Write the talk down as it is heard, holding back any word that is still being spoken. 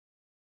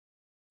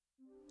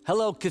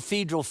Hello,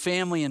 Cathedral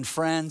family and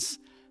friends.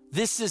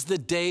 This is the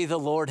day the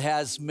Lord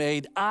has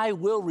made. I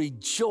will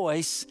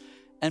rejoice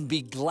and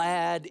be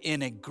glad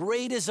in it.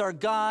 Great is our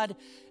God,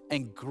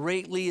 and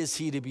greatly is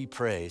he to be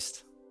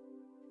praised.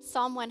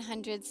 Psalm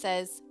 100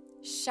 says,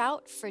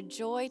 "Shout for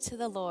joy to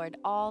the Lord,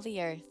 all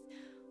the earth.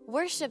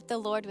 Worship the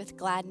Lord with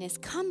gladness.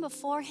 Come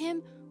before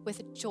him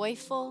with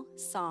joyful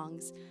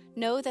songs.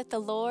 Know that the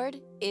Lord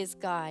is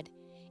God.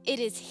 It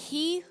is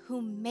he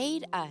who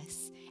made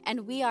us,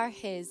 and we are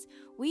his.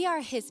 We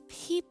are his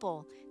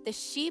people, the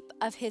sheep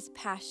of his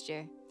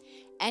pasture.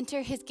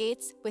 Enter his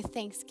gates with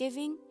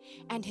thanksgiving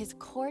and his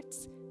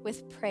courts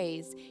with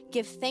praise.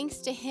 Give thanks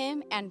to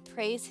him and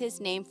praise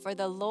his name, for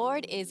the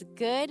Lord is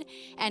good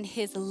and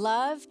his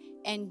love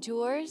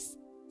endures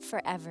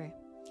forever.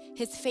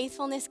 His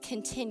faithfulness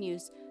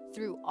continues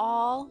through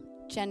all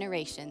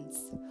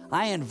generations."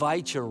 I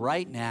invite you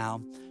right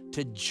now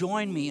to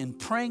join me in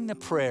praying the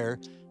prayer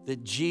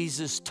that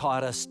Jesus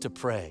taught us to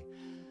pray.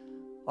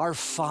 Our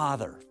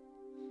Father.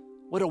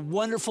 What a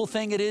wonderful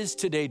thing it is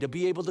today to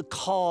be able to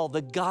call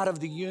the God of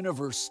the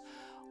universe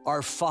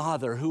our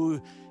Father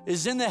who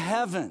is in the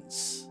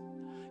heavens.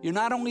 You're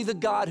not only the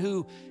God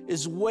who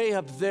is way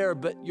up there,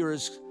 but you're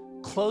as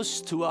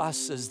close to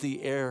us as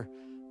the air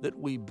that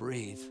we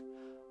breathe.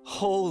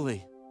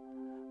 Holy,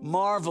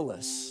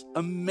 marvelous,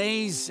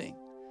 amazing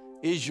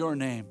is your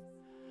name.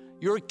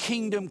 Your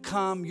kingdom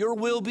come, your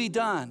will be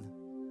done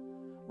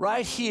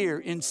right here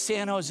in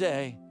San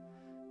Jose,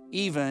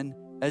 even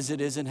as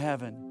it is in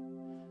heaven.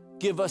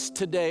 Give us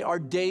today our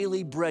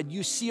daily bread.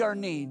 You see our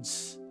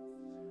needs.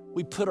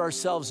 We put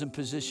ourselves in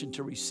position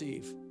to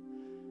receive.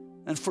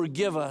 And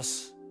forgive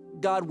us.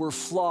 God, we're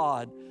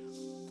flawed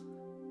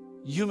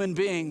human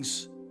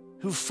beings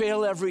who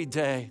fail every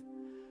day.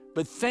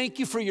 But thank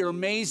you for your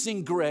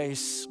amazing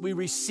grace. We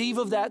receive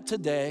of that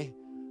today.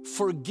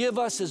 Forgive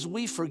us as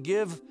we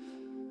forgive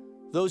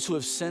those who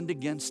have sinned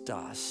against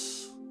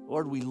us.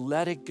 Lord, we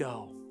let it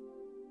go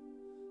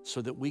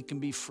so that we can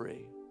be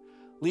free.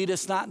 Lead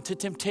us not into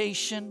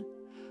temptation.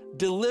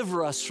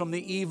 Deliver us from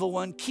the evil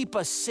one. Keep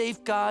us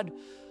safe, God,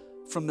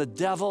 from the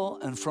devil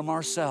and from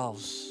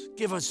ourselves.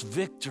 Give us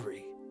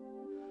victory.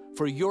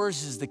 For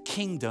yours is the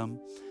kingdom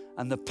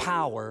and the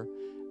power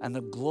and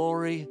the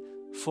glory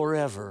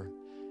forever.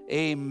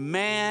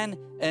 Amen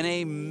and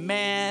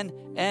amen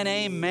and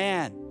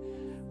amen.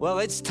 Well,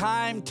 it's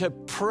time to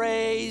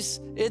praise.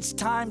 It's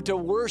time to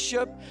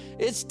worship.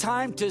 It's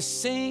time to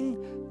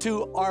sing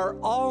to our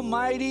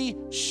almighty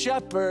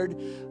shepherd.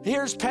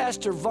 Here's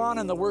Pastor Vaughn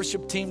and the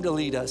worship team to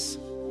lead us.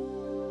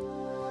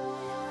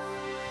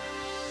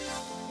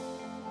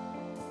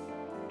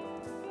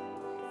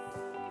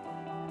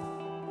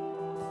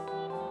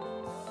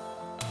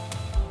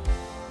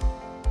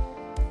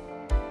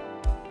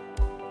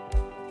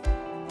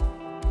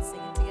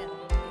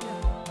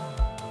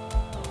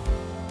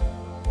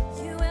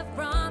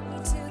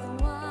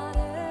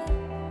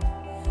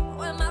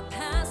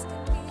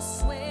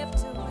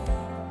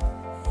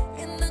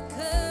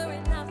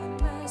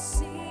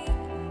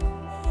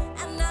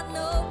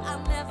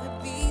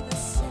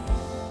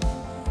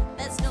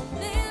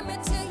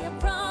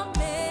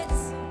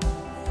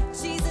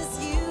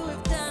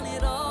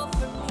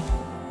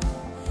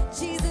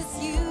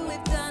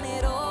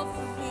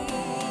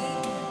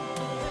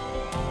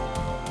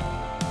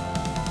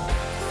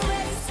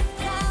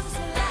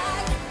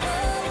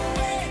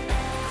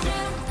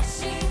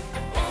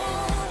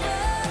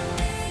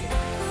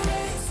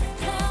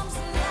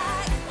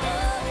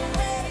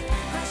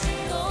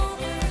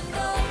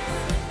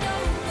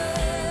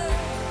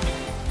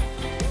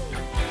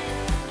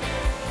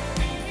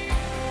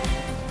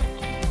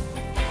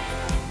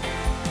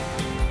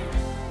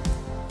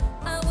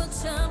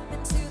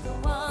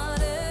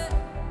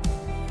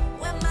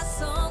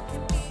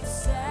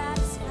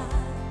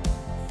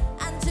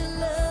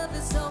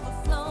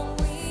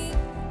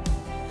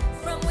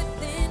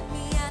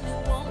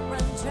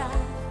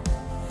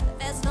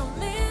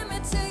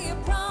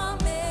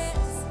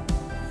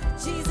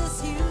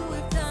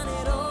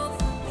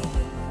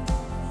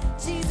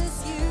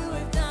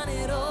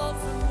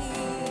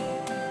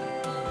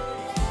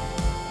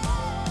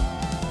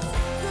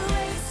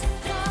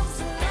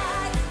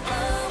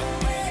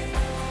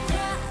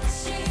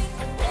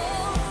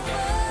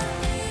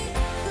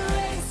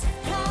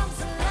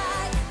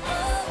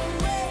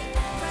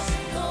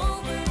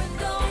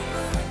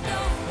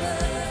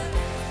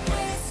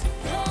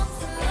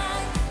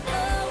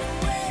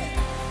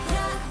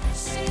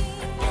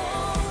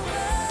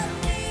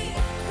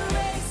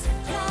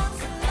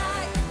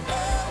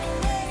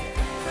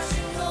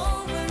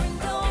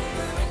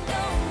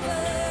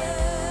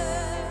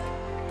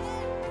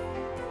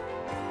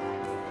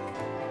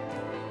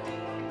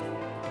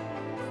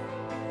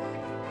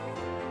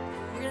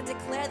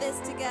 Declare this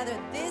together.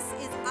 This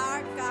is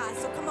our God.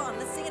 So come on,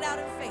 let's sing it out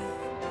in faith.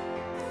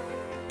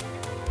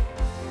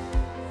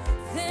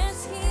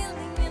 There's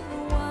healing in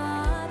the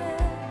water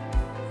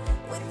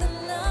with the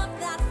love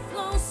that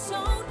flows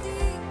so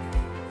deep.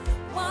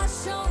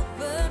 Wash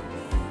over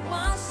me,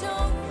 wash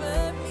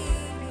over me.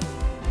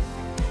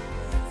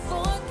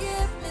 Forgive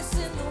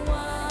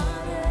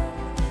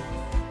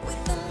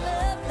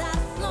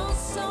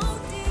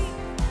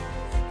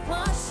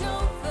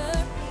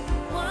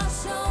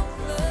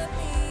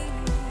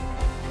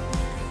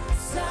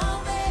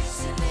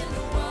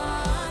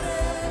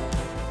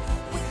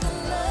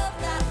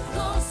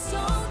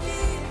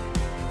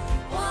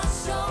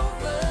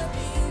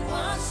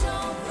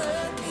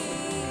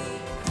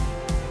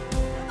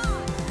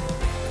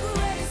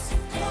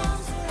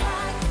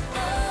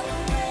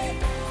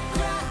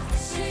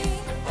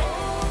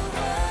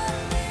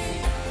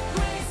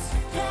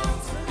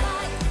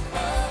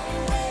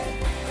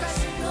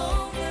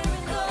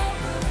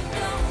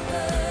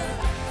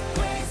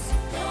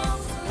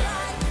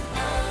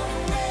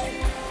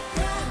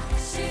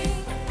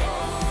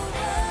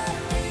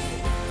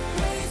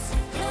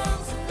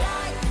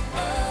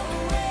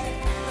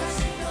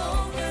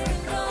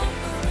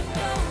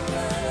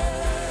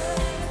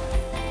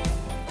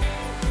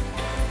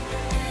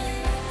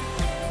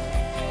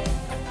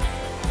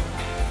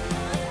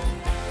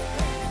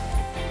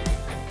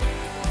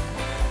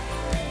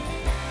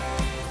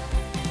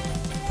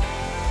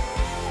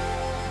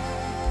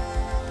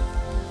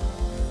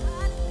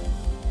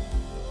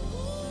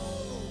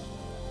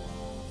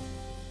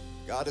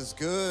God is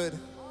good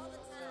All the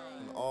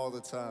time. and all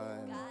the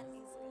time. God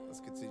is good. Let's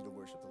continue to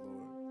worship the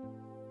Lord.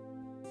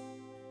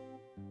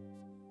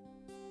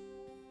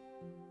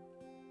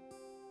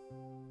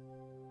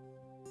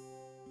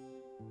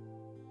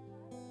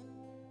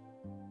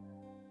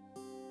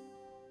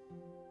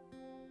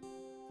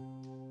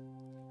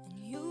 And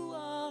you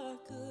are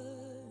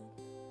good,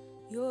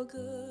 you're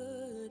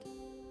good.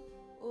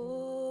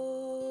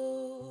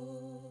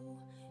 Oh,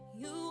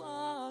 you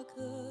are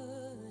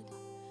good,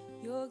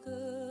 you're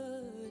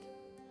good.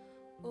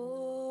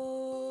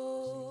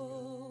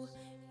 Oh,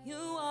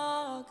 you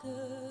are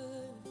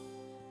good,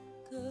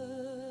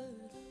 good.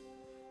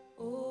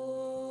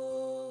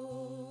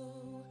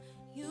 Oh,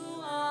 you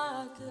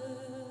are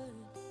good,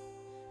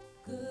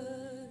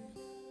 good.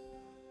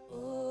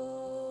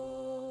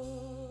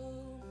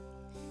 Oh,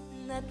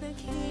 let the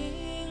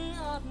King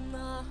of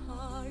my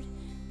heart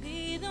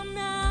be the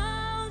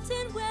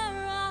mountain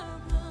where I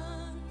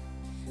run,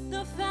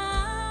 the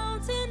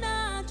fountain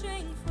I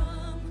drink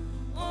from.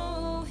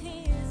 Oh,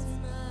 he is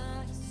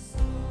my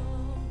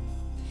song.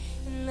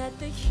 And let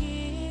the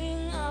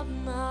King of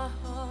my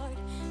heart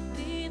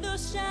be the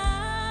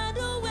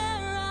shadow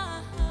where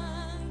I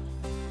hide,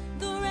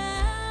 the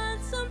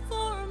ransom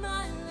for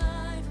my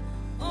life.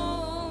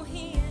 Oh,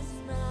 he is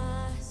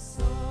my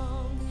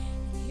song.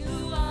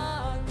 You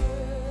are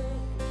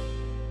good,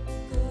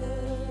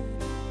 good.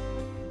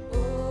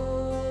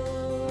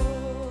 Oh,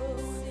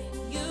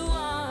 you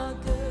are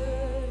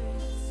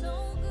good, so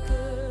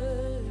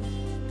good.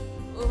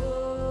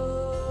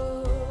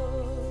 Oh,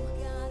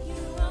 God,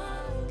 you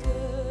are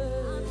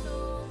good,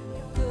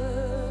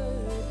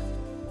 good.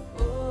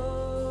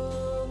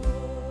 Oh,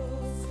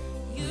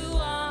 you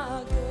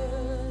are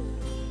good,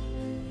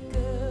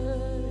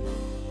 good.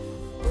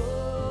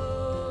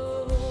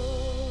 Oh,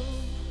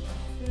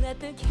 let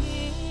the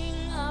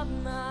King of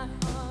my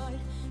heart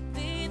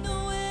be the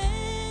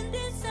wind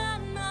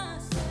inside my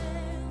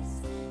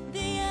sails,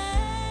 the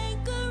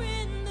anchor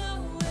in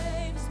the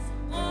waves.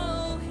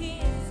 Oh, he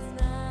is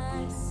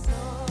my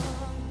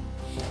song.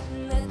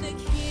 Let the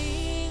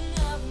King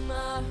of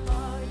my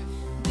heart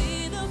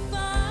be the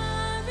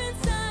fire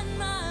inside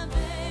my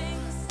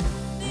veins,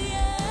 the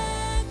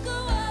echo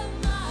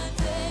of my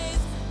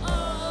days.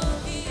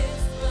 Oh, he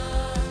is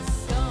my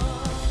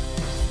song.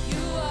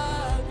 You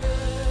are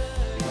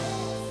good,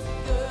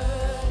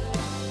 good.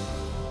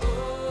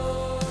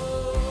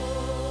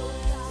 Oh,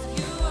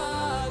 you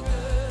are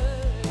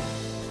good,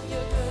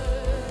 you're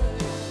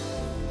good.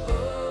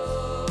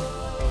 Oh,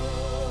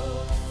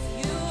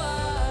 you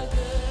are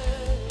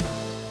good,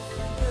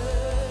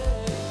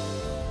 good.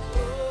 Oh,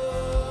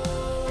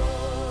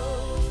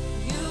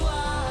 you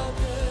are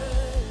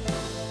good,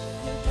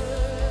 you're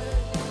good.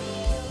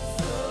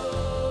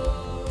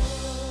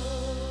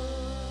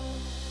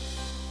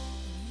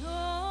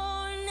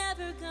 You're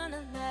never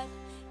gonna let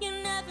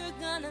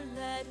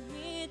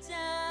me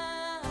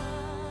down.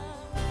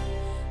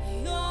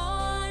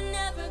 You're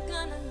never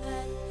gonna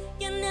let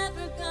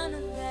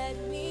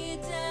me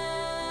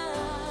down.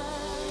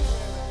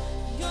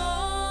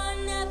 You're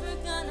never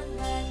gonna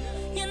let me down.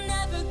 You're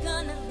never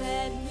gonna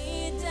let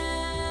me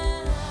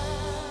down.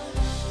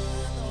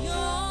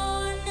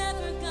 You're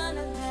never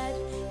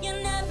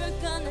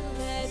gonna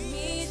let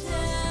me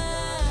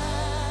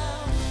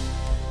down.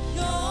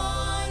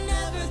 You're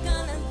never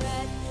gonna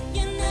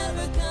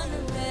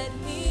let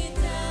me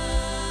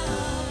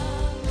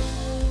down.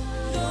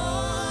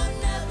 You're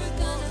never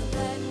gonna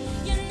let me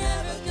down. You're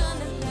never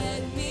gonna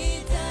let me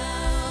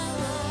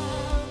down.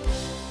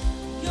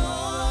 You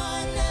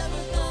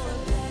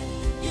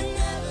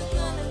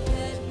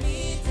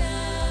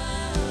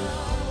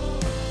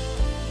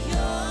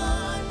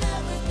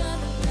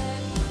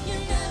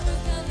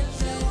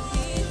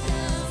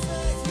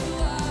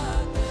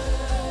are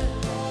good,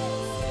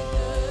 you're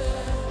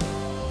good.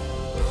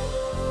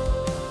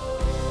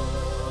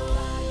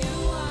 You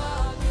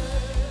are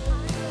good,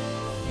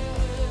 you're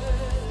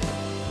good.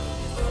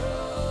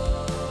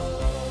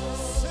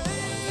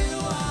 Say you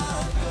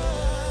are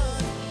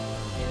good.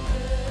 You're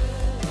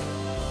good.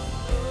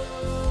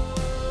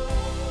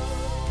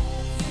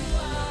 You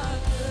are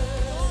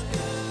good, you're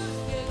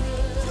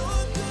good.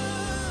 You're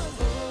good.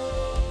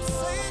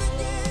 Say it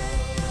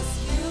again. Yes,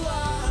 You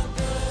are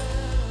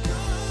good,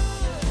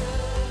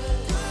 you're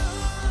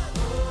good.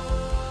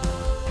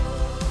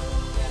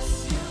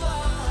 Yes, you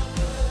are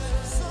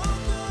good, so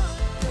good.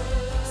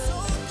 So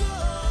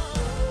good.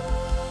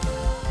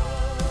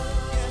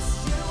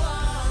 Yes, you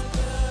are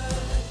good.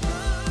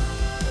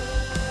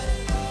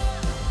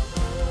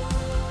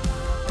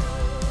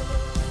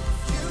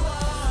 you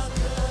are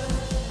good.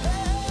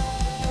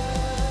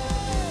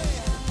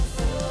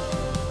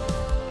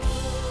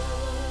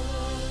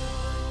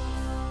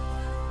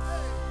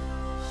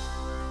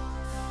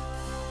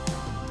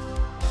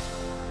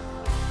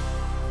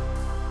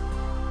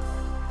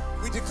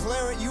 We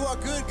declare it, you are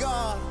good,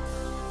 God.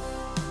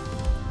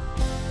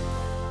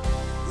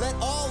 Let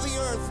all the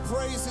earth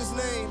praise his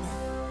name.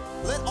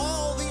 Let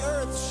all the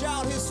earth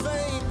shout his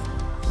fame.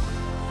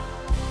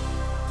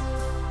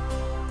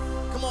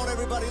 Come on,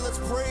 everybody, let's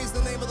praise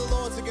the name of the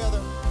Lord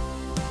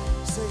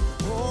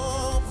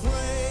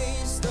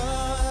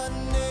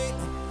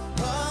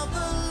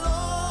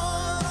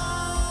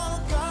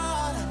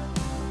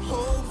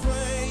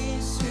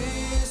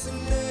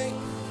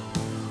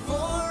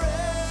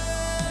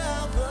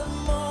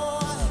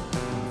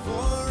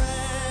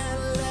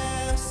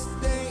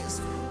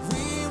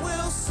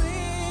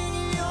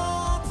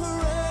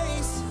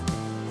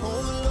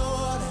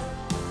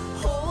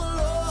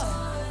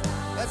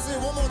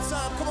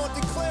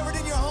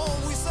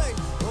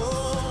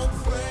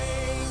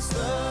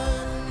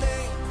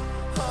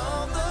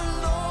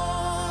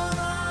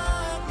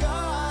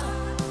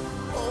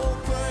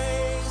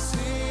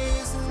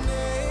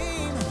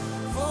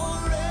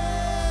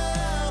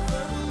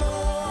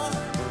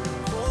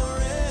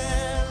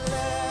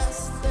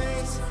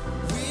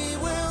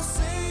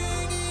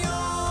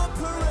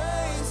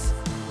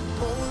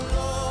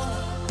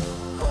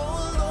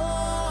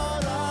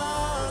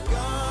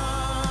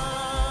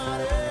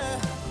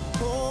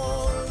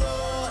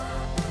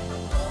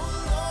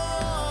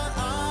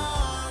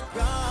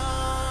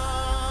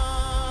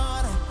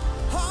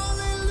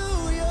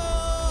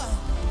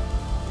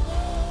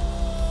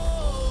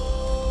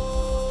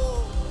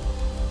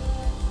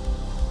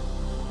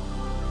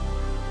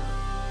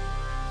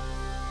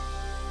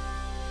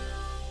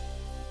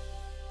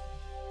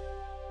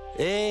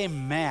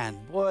Amen.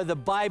 Boy, the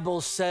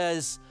Bible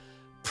says,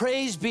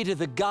 praise be to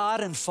the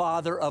God and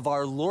Father of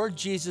our Lord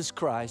Jesus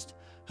Christ,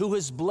 who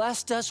has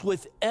blessed us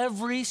with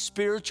every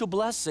spiritual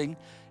blessing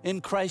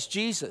in Christ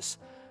Jesus.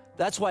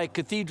 That's why at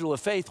Cathedral of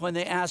Faith, when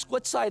they ask,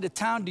 what side of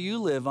town do you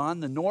live on,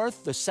 the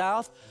north, the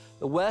south,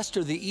 the west,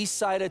 or the east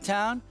side of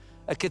town?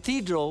 At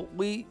Cathedral,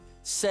 we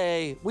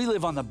say we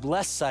live on the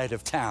blessed side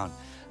of town,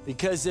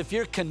 because if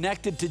you're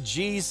connected to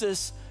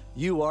Jesus,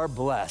 you are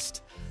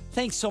blessed.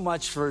 Thanks so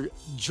much for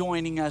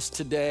joining us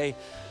today.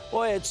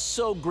 Boy, it's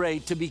so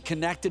great to be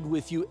connected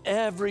with you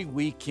every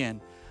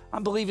weekend.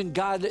 I'm believing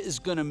God is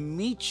going to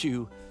meet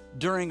you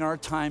during our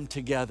time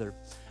together.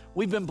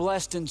 We've been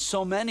blessed in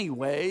so many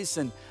ways,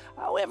 and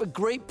we have a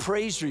great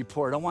praise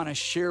report I want to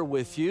share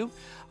with you.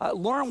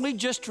 Lauren, we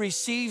just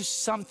received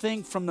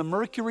something from the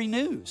Mercury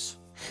News.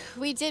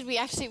 We did. We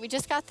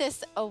just got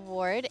this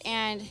award,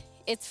 and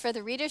it's for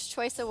the Reader's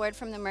Choice Award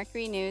from the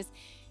Mercury News.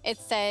 It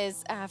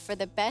says, for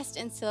the Best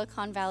in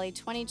Silicon Valley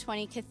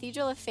 2020,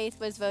 Cathedral of Faith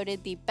was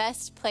voted the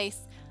best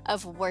place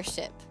of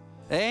worship.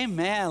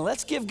 Amen.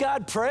 Let's give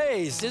God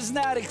praise. Isn't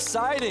that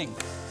exciting?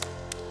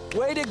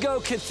 Way to go,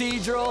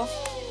 Cathedral.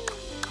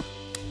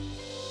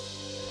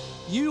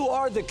 You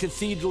are the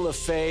Cathedral of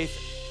Faith,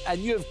 and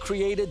you have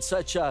created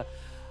such a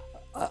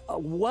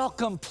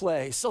welcome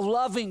place, a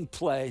loving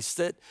place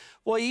that,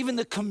 boy, even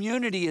the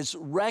community is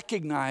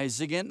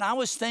recognizing it. And I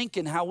was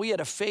thinking how we had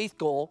a faith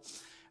goal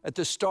at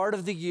the start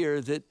of the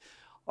year, that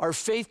our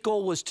faith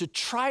goal was to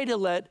try to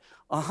let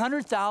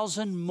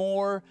 100,000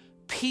 more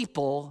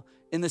people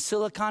in the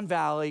Silicon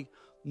Valley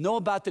know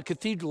about the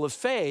Cathedral of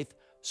Faith,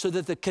 so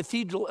that the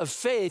Cathedral of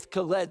Faith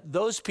could let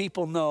those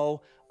people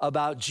know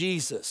about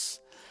Jesus.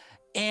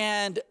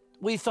 And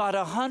we thought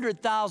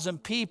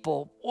 100,000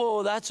 people,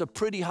 whoa, that's a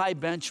pretty high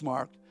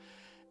benchmark.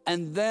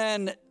 And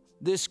then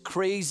this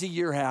crazy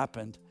year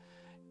happened,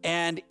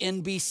 and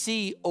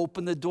NBC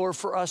opened the door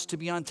for us to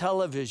be on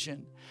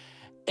television.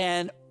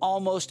 And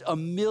almost 1.5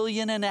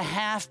 million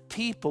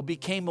people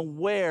became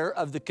aware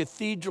of the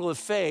Cathedral of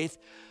Faith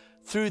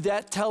through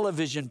that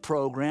television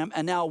program.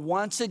 And now,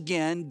 once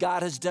again,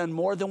 God has done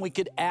more than we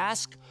could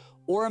ask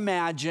or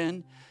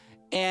imagine.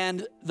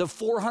 And the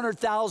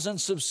 400,000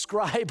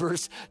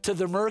 subscribers to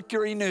the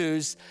Mercury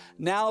News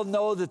now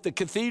know that the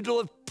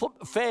Cathedral of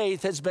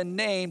Faith has been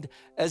named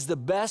as the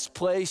best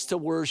place to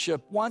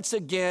worship. Once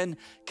again,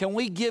 can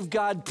we give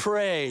God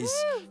praise?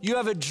 Woo! You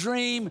have a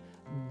dream.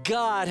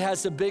 God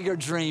has a bigger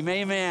dream.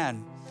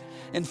 Amen.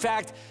 In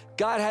fact,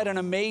 God had an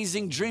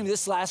amazing dream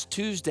this last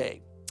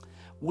Tuesday.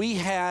 We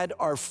had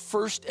our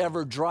first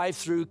ever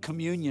drive-through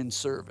communion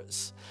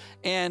service.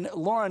 And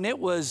Lauren, it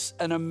was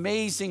an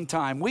amazing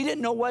time. We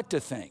didn't know what to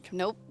think.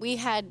 Nope, we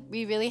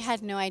really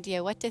had no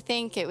idea what to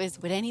think. It was,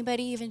 would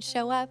anybody even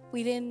show up?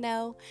 We didn't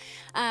know.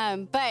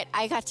 But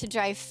I got to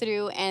drive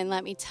through, and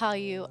let me tell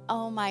you,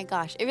 oh my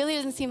gosh, it really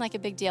doesn't seem like a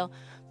big deal,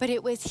 but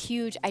it was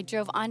huge. I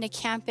drove onto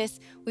campus.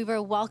 We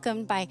were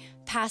welcomed by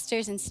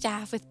pastors and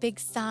staff with big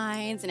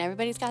signs, and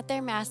everybody's got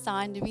their masks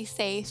on to be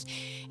safe.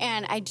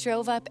 And I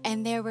drove up,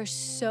 and there were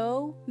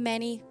so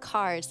many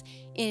cars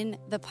in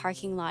the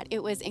parking lot.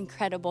 It was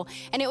incredible.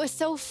 And it was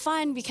so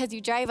fun because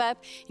you drive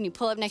up and you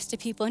pull up next to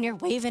people and you're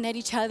waving at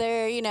each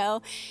other, you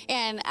know,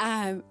 and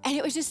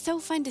it was just so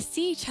fun to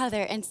see each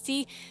other and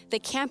see the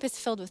campus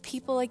filled with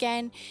people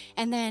again.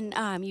 And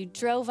then you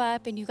drove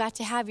up and you got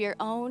to have your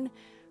own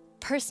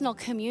personal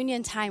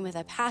communion time with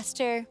a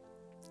pastor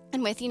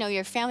and with, you know,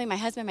 your family. My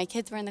husband, my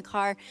kids were in the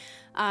car.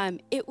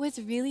 It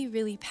was really,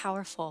 really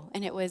powerful,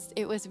 and it was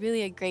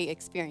really a great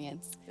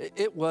experience.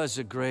 It was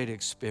a great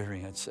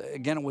experience.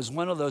 Again, it was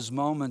one of those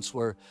moments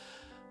where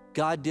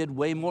God did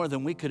way more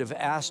than we could have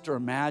asked or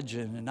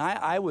imagined, and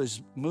I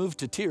was moved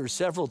to tears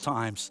several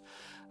times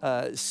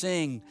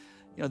seeing,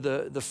 you know,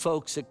 the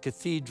folks at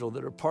Cathedral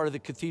that are part of the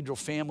Cathedral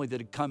family that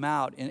had come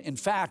out. In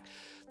fact,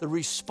 the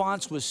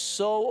response was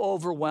so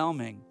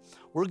overwhelming.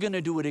 We're going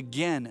to do it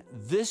again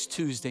this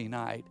Tuesday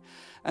night.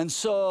 And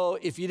so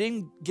if you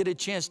didn't get a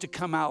chance to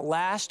come out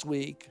last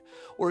week,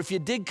 or if you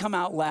did come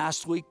out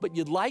last week, but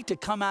you'd like to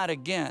come out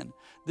again,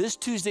 this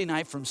Tuesday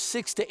night from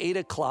 6 to 8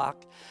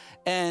 o'clock.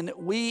 And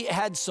we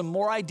had some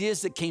more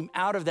ideas that came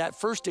out of that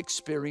first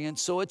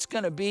experience. So it's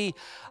going to be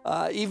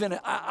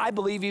I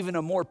believe, even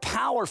a more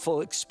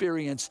powerful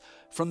experience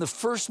from the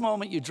first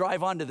moment you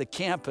drive onto the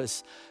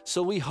campus.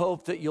 So we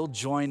hope that you'll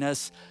join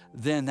us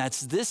then.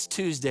 That's this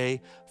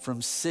Tuesday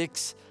from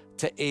 6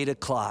 to 8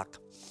 o'clock.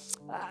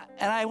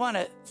 And I want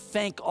to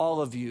thank all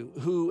of you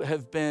who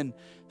have been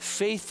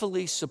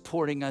faithfully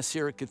supporting us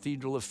here at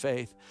Cathedral of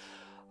Faith.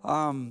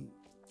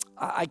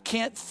 I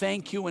can't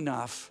thank you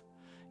enough.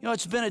 You know,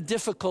 it's been a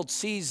difficult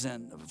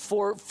season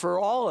for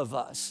all of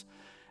us.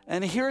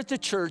 And here at the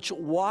church,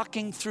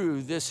 walking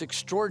through this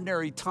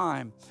extraordinary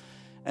time,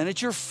 and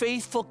it's your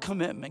faithful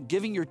commitment,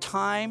 giving your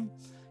time,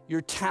 your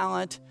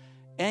talent,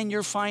 and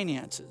your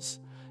finances.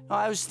 Now,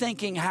 I was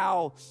thinking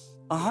how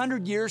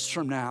 100 years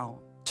from now,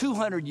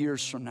 200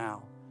 years from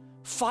now,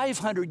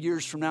 500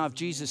 years from now, if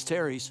Jesus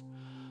tarries,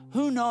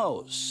 who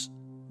knows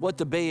what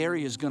the Bay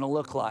Area is going to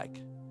look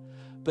like.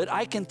 But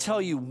I can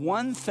tell you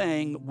one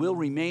thing will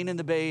remain in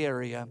the Bay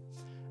Area,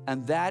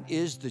 and that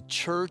is the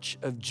Church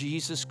of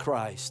Jesus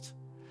Christ.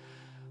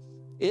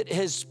 It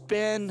has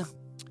been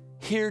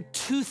here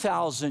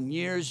 2,000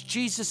 years.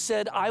 Jesus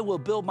said, I will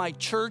build my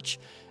church,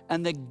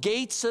 and the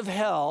gates of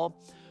hell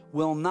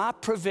will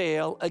not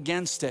prevail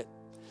against it.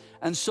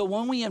 And so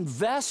when we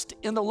invest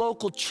in the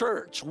local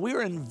church,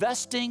 we're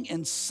investing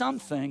in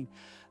something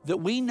that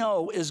we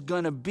know is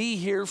going to be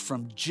here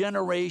from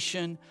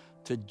generation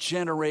to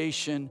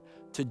generation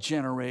to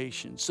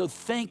generation. So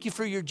thank you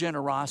for your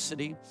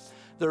generosity.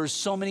 There are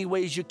so many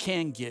ways you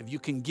can give. You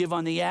can give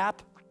on the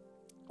app.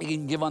 You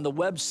can give on the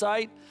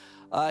website.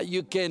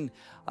 You can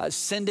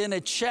send in a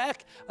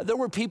check. There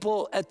were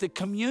people at the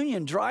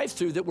communion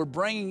drive-through that were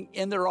bringing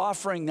in their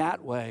offering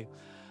that way.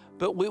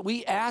 But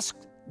we ask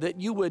that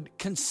you would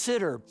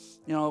consider,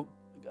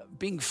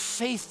 being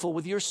faithful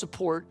with your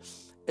support,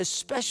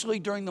 especially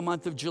during the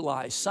month of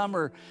July.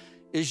 Summer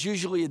is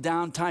usually a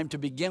downtime to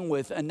begin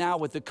with, and now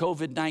with the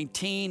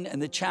COVID-19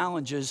 and the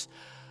challenges,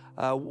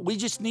 we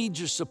just need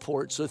your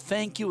support. So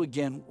thank you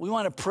again. We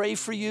want to pray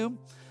for you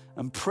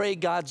and pray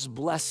God's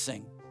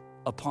blessing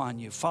upon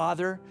you.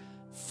 Father,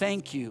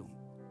 thank you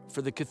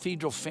for the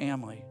Cathedral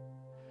family.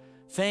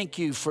 Thank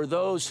you for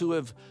those who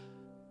have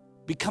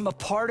become a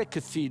part of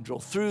Cathedral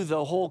through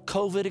the whole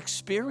COVID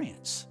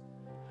experience.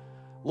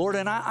 Lord,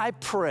 and I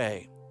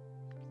pray,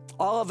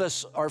 all of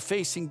us are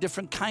facing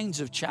different kinds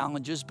of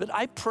challenges, but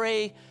I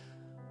pray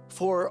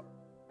for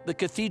the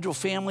Cathedral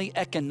family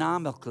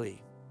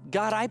economically.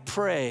 God, I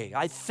pray,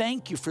 I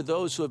thank you for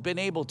those who have been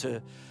able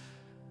to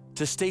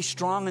stay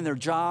strong in their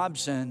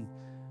jobs and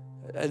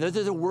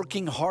they're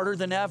working harder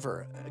than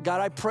ever.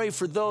 God, I pray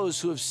for those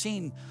who have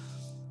seen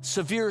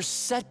severe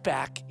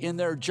setback in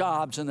their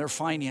jobs and their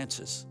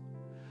finances.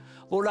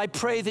 Lord, I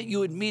pray that you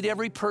would meet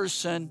every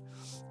person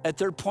at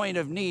their point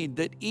of need,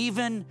 that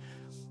even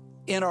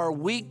in our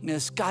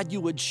weakness, God, you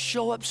would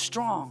show up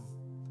strong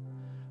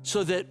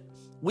so that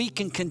we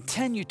can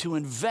continue to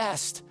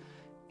invest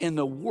in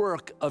the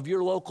work of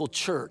your local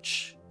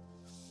church,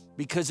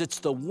 because it's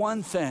the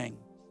one thing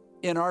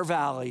in our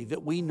valley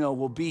that we know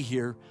will be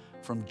here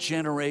from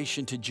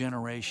generation to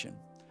generation.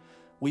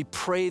 We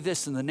pray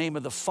this in the name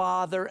of the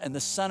Father and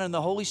the Son and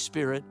the Holy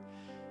Spirit.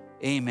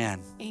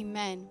 Amen.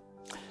 Amen.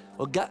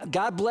 Well,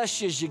 God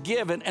bless you as you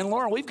give. And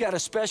Lauren, we've got a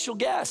special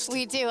guest.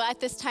 We do. At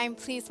this time,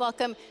 please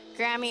welcome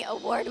Grammy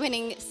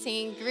award-winning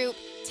singing group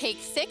Take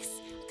Six,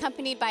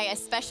 accompanied by a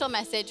special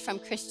message from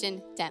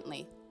Christian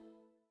Dentley.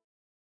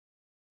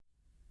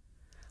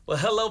 Well,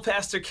 hello,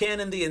 Pastor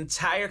Ken and the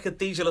entire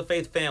Cathedral of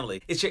Faith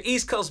family. It's your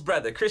East Coast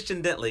brother,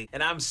 Christian Dentley,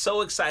 and I'm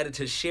so excited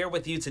to share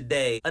with you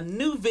today a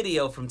new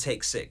video from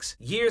Take Six.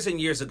 Years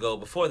and years ago,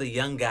 before the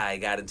young guy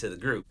got into the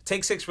group,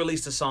 Take Six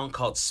released a song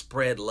called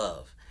Spread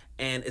Love.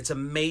 And it's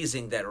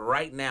amazing that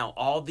right now,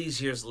 all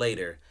these years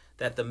later,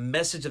 that the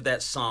message of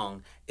that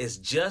song is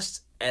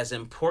just as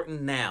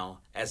important now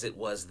as it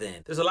was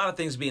then. There's a lot of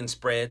things being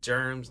spread,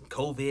 germs,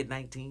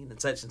 COVID-19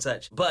 and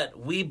such. But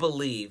we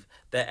believe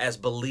that as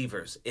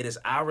believers, it is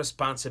our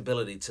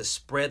responsibility to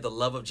spread the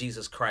love of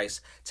Jesus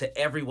Christ to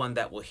everyone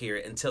that will hear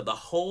it until the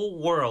whole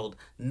world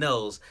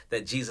knows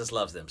that Jesus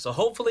loves them. So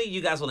hopefully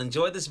you guys will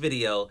enjoy this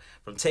video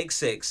from Take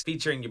Six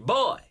featuring your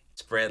boy,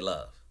 Spread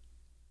Love.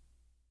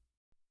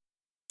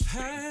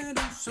 I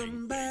know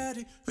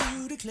somebody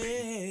who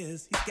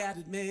declares he's got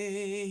it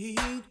made.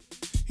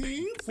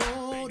 He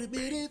won't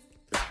admit it,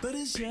 but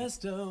it's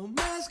just a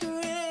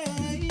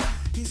masquerade.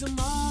 He's a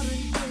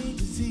modern day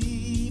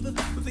deceiver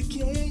with a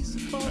case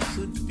of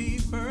falsehood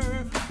fever.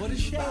 What a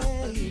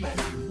shame.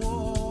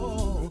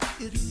 Whoa,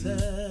 it's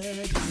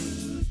sad.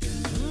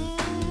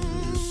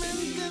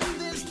 And then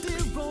there's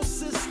dear old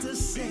sister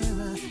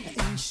Sarah.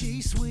 Ain't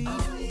she sweet?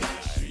 Oh,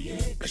 yeah.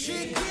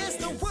 She gets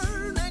the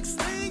word, next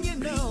thing you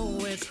know,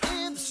 it's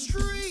in the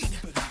street.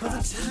 By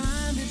the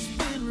time it's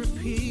been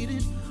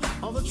repeated,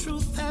 all the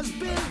truth has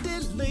been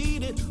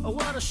deleted. Oh,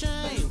 what a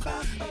shame.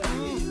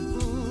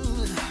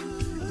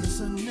 It's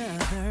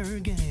another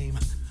game.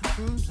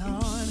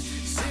 Lord,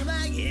 seems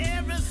like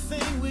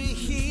everything we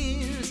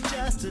hear is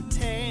just a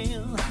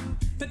tale.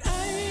 But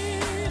I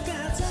ain't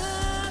got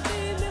time.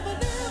 They never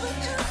ever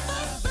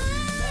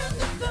find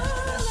the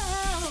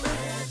love.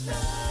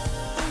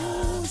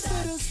 Oh,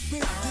 set us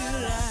spread the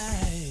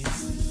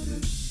lies.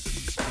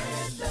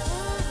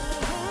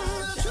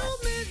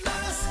 Truth in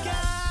the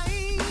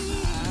sky.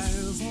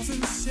 Eyes on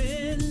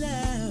sincere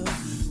love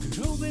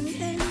could open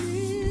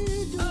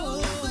any door.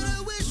 Oh, but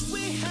I wish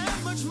we had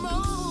much more.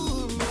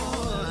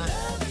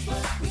 Love is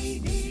what we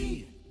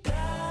need.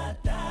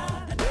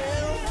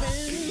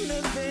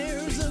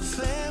 There's a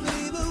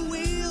family, but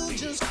we'll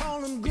just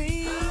call them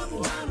green.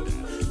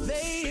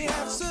 They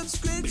have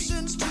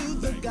subscriptions to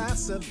the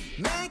Gossip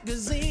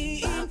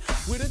magazine.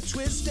 With a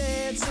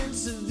twisted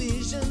sense of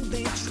vision,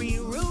 they treat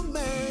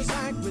rumors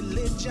like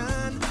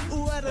religion.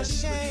 What a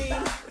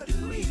shame.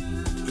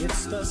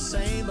 It's the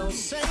same old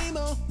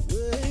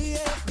way.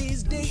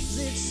 These days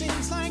it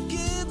seems like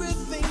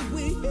everything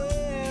we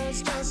hear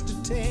is just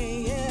a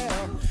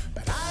tale.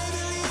 But I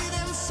believe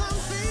in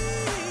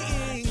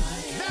something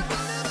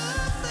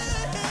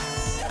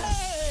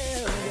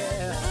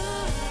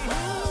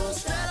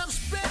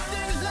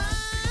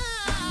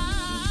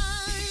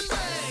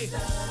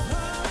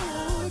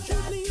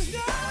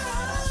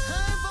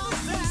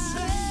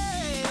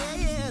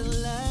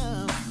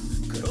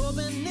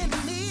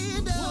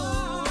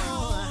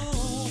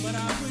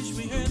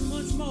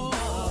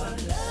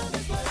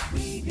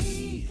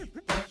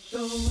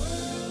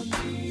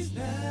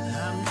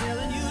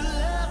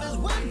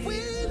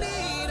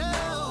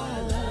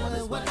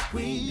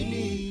what we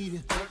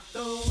need. What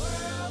the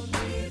world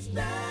needs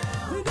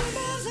now. We need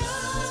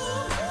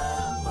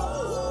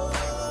more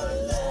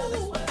love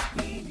is what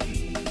we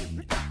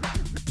need.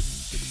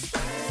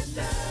 Stand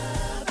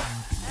up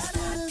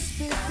instead of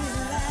speaking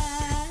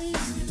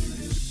lies.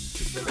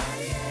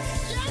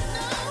 You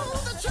know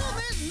the truth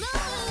is no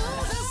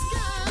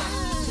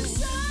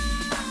disguise.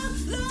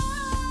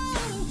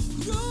 Love,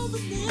 go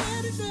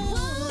begin it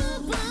now.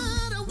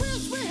 But I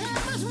wish we had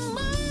much more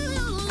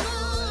love.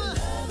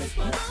 Love is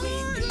what we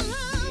need.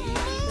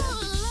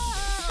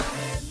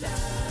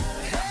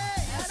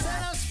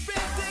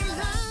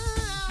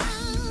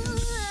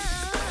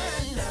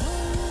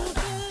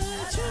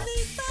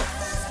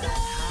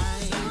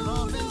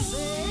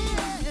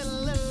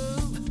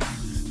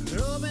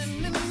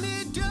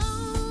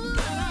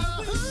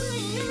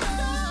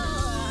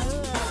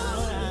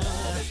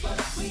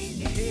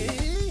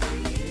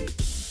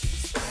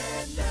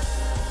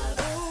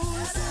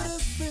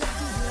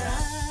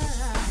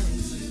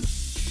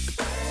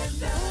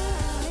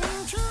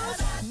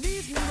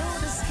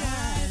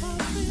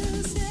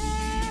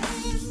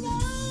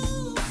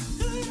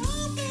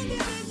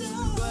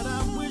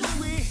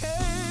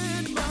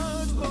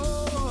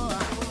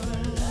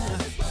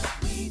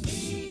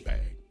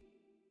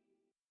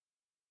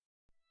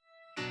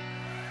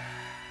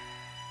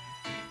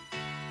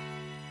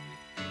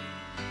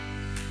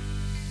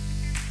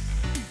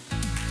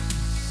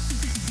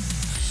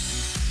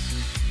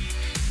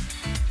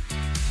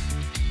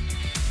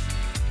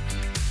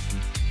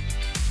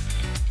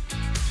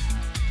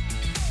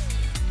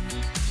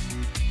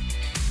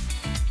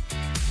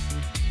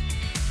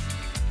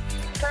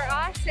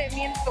 It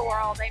means the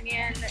world. I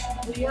mean,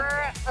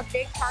 we're a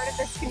big part of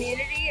this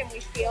community, and we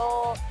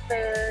feel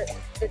the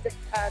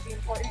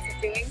importance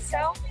of doing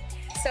so.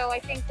 So I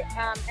think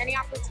any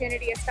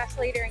opportunity,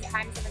 especially during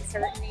times of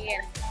uncertainty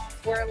and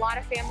where a lot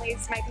of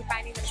families might be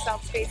finding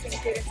themselves facing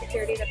food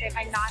insecurity that they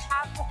might not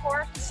have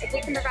before, if we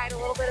can provide a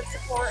little bit of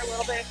support, a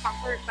little bit of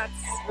comfort, that's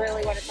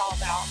really what it's all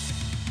about.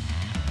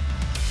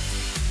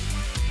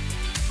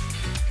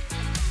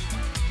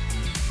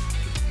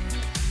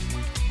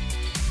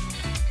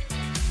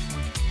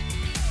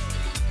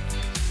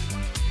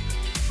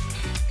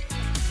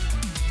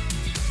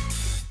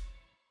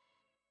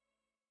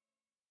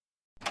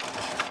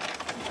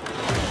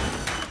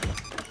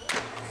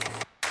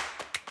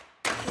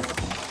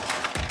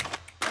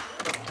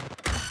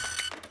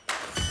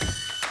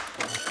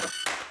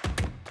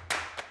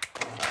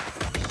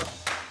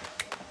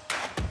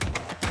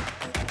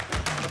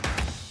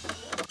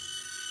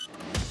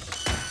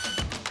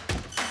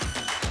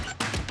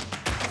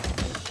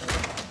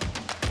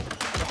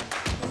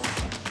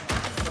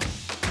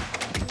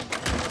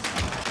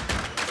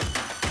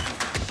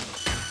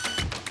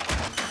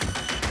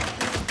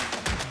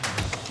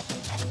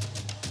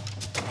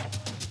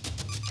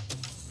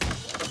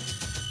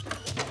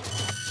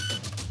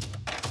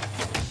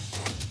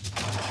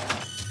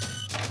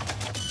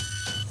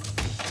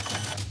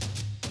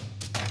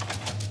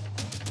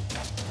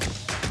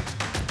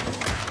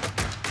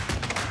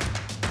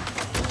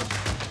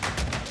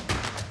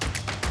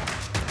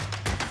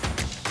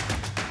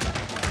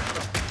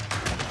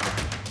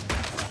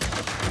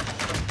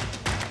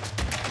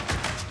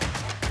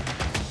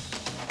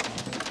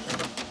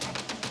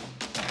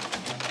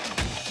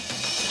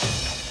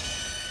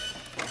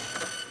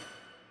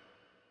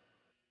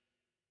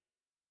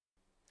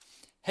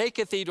 Hey,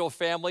 Cathedral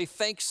family,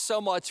 thanks so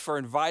much for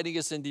inviting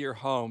us into your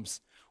homes.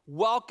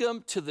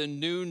 Welcome to the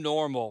new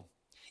normal.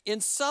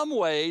 In some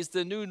ways,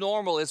 the new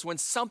normal is when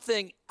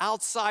something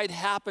outside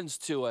happens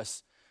to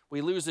us. We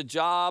lose a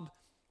job,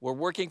 we're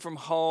working from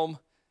home,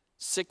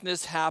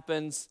 sickness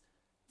happens,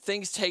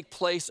 things take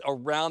place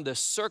around us,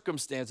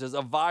 circumstances,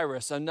 a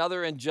virus,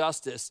 another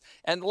injustice.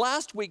 And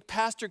last week,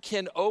 Pastor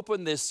Ken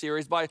opened this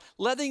series by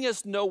letting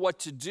us know what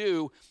to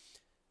do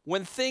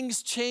when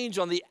things change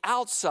on the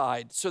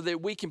outside so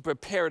that we can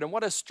prepare it. And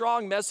what a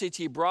strong message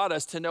he brought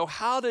us to know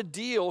how to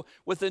deal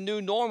with the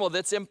new normal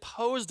that's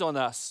imposed on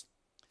us.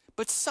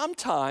 But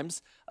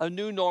sometimes a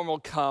new normal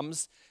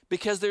comes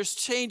because there's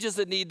changes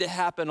that need to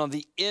happen on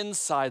the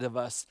inside of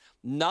us,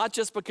 not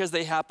just because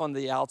they happen on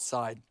the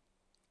outside.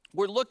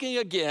 We're looking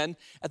again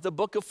at the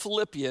book of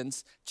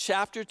Philippians,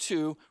 chapter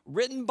 2,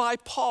 written by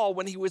Paul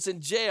when he was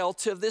in jail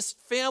to this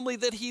family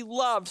that he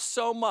loved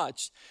so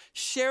much,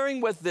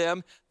 sharing with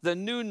them the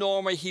new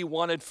normal he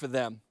wanted for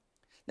them.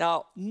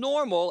 Now,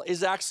 normal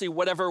is actually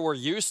whatever we're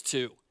used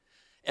to.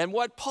 And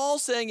what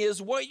Paul's saying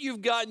is what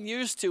you've gotten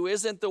used to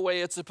isn't the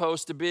way it's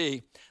supposed to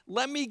be.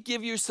 Let me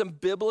give you some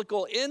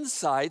biblical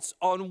insights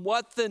on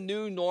what the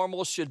new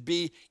normal should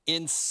be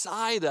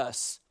inside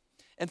us.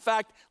 In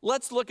fact,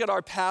 let's look at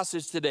our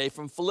passage today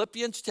from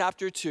Philippians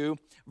chapter 2,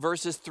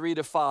 verses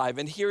 3-5.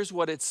 And here's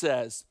what it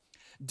says.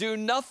 Do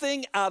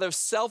nothing out of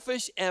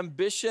selfish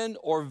ambition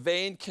or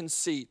vain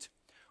conceit.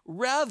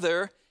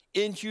 Rather,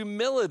 in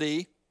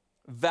humility,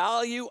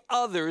 value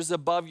others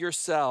above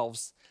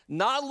yourselves,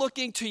 not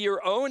looking to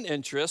your own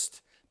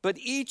interest, but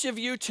each of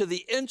you to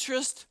the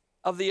interest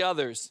of the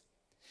others.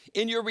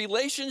 In your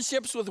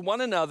relationships with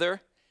one another,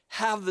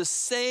 have the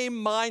same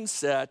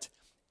mindset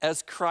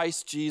as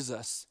Christ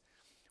Jesus.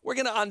 We're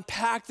going to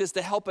unpack this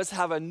to help us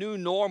have a new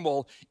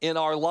normal in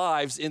our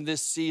lives in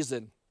this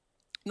season.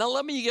 Now,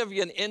 let me give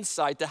you an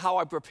insight to how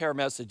I prepare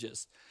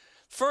messages.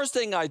 First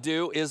thing I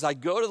do is I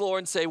go to the Lord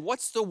and say,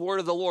 what's the word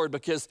of the Lord?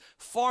 Because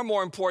far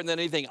more important than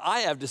anything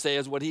I have to say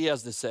is what he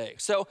has to say.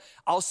 So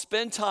I'll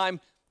spend time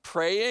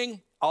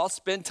praying. I'll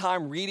spend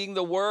time reading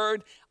the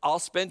word. I'll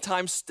spend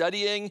time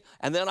studying.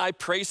 And then I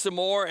pray some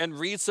more and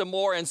read some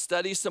more and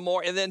study some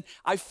more. And then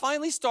I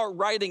finally start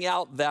writing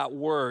out that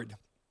word.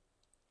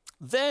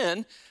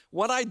 Then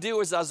what I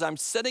do is as I'm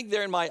sitting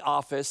there in my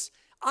office,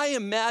 I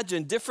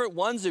imagine different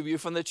ones of you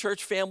from the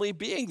church family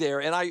being there,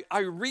 and I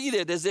read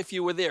it as if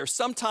you were there.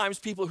 Sometimes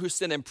people who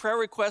send in prayer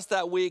requests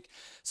that week,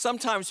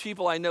 sometimes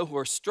people I know who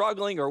are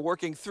struggling or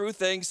working through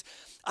things.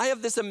 I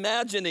have this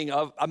imagining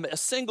of a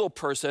single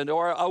person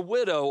or a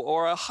widow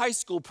or a high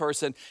school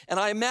person, and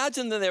I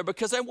imagine them there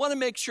because I want to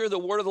make sure the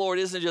word of the Lord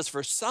isn't just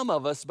for some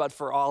of us, but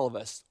for all of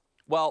us.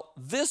 Well,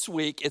 this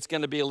week it's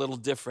going to be a little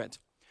different.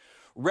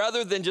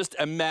 Rather than just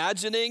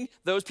imagining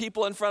those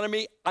people in front of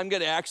me, I'm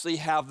going to actually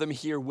have them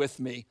here with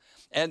me.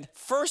 And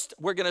first,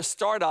 we're going to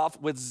start off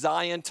with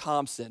Zion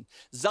Thompson.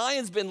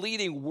 Zion's been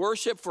leading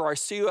worship for our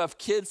CUF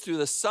kids through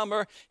the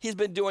summer. He's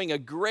been doing a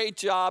great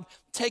job.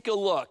 Take a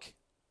look.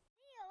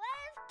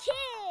 CUF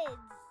Kids.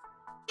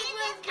 Lead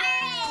with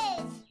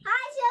courage.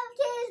 Hi, CUF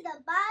Kids. The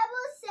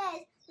Bible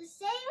says the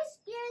same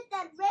Spirit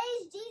that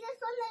raised Jesus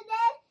from the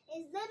dead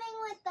is living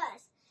with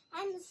us.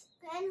 And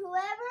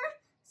whoever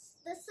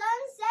the Son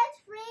sets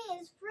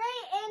free is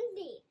free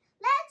indeed.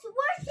 Let's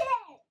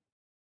worship.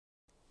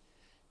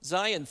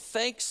 Zion,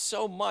 thanks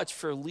so much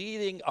for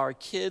leading our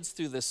kids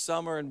through the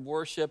summer in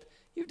worship.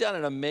 You've done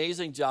an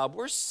amazing job.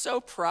 We're so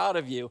proud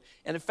of you.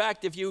 And in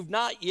fact, if you've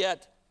not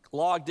yet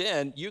logged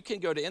in, you can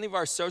go to any of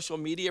our social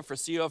media for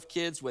CUF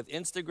Kids with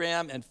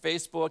Instagram and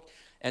Facebook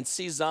and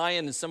see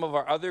Zion and some of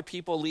our other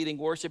people leading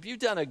worship. You've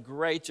done a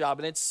great job,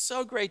 and it's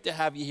so great to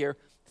have you here.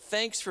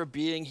 Thanks for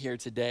being here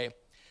today.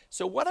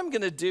 So what I'm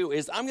going to do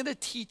is I'm going to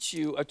teach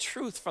you a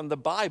truth from the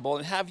Bible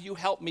and have you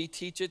help me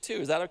teach it too.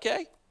 Is that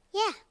okay?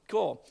 Yeah.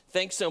 Cool.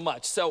 Thanks so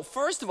much. So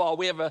first of all,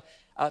 we have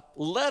a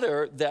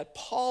letter that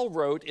Paul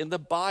wrote in the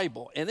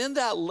Bible. And in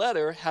that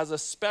letter has a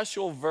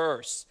special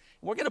verse.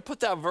 We're going to put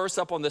that verse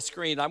up on the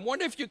screen. I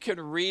wonder if you can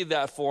read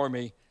that for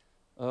me.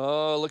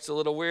 Oh, it looks a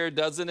little weird,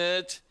 doesn't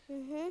it?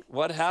 Mm-hmm.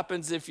 What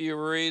happens if you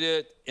read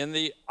it in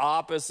the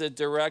opposite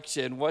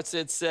direction? What's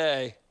it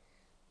say?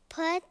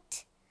 Put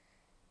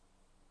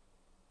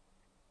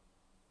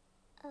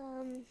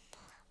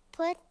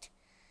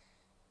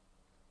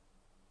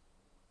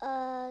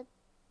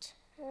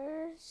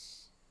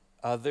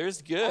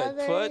others, good.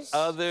 Put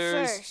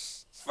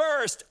others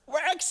first. We're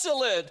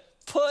excellent.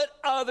 Put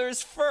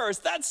others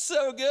first. That's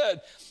so good.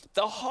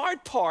 The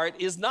hard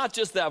part is not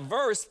just that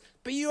verse,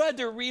 but you had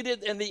to read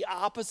it in the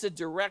opposite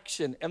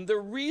direction. And the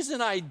reason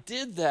I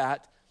did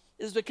that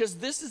is because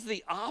this is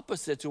the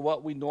opposite to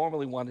what we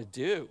normally want to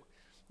do.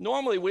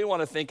 Normally, we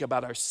want to think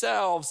about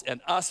ourselves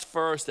and us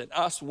first and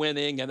us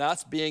winning and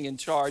us being in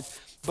charge.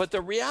 But the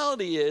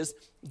reality is,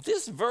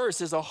 this verse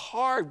is a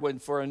hard one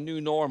for a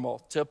new normal,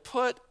 to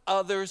put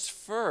others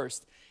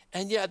first.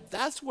 And yet,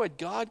 that's what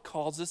God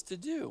calls us to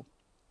do,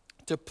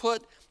 to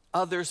put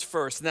others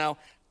first. Now,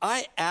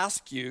 I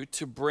ask you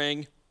to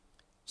bring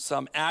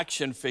some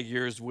action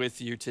figures with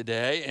you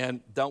today.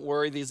 And don't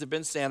worry, these have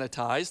been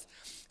sanitized.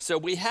 So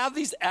we have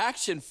these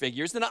action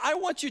figures. And I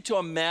want you to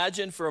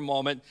imagine for a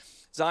moment,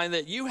 Zion,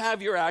 that you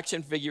have your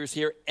action figures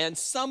here and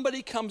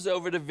somebody comes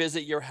over to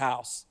visit your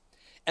house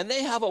and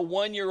they have a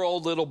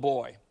 1-year-old little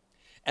boy.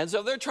 And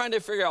so they're trying to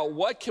figure out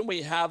what can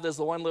we have this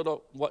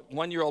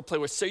one-year-old play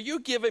with. So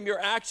you give him your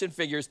action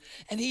figures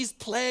and he's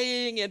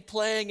playing and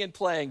playing and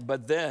playing.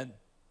 But then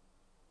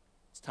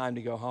it's time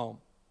to go home.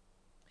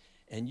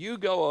 And you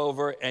go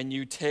over and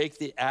you take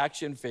the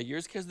action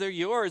figures because they're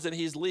yours and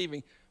he's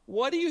leaving.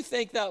 What do you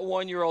think that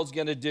 1-year-old's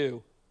going to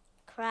do?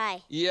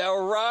 Cry. Yeah,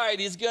 right.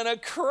 He's going to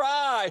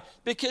cry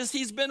because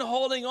he's been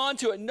holding on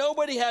to it.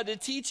 Nobody had to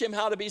teach him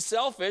how to be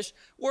selfish.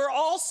 We're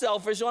all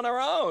selfish on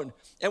our own.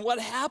 And what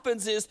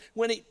happens is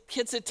when he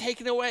gets it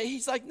taken away,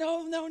 he's like,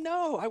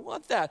 no, I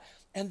want that.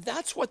 And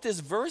that's what this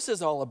verse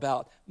is all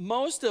about.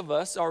 Most of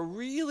us are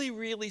really,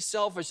 really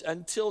selfish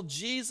until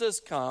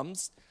Jesus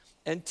comes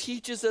and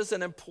teaches us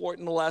an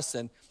important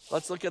lesson.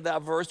 Let's look at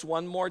that verse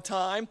one more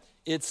time.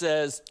 It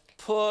says,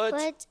 put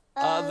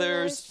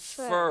others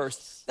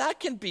first. That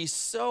can be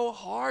so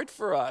hard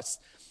for us.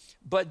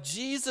 But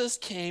Jesus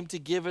came to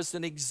give us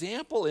an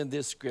example in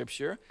this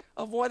scripture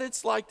of what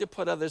it's like to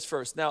put others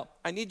first. Now,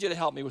 I need you to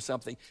help me with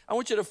something. I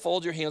want you to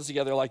fold your hands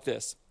together like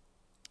this.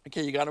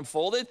 Okay, you got them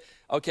folded?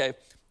 Okay,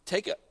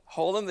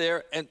 hold them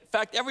there. And in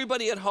fact,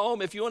 everybody at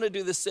home, if you want to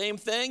do the same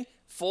thing,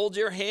 fold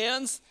your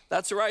hands.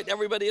 That's right,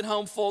 everybody at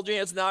home, fold your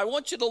hands. Now, I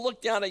want you to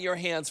look down at your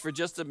hands for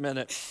just a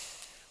minute.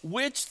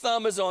 Which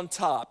thumb is on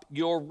top?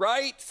 Your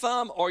right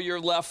thumb or your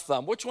left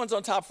thumb? Which one's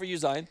on top for you,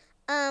 Zion?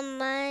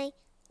 My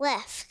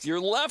left.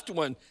 Your left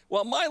one.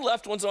 Well, my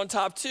left one's on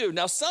top too.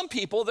 Now, some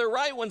people, their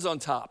right one's on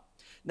top.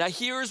 Now,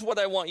 here's what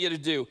I want you to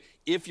do.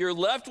 If your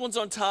left one's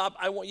on top,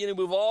 I want you to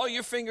move all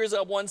your fingers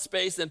up one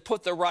space and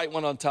put the right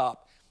one on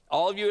top.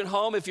 All of you at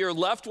home, if your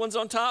left one's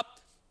on top,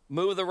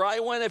 move the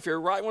right one. If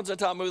your right one's on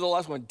top, move the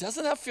left one.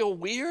 Doesn't that feel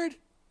weird?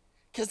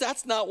 Because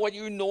that's not what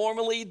you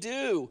normally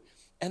do.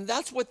 And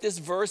that's what this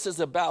verse is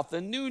about.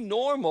 The new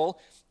normal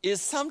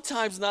is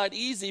sometimes not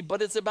easy,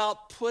 but it's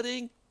about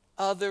putting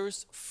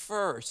others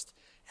first.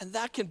 And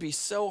that can be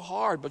so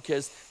hard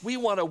because we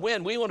want to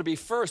win. We want to be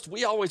first.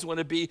 We always want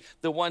to be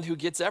the one who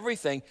gets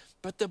everything.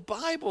 But the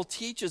Bible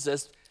teaches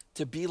us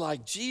to be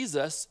like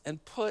Jesus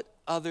and put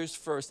others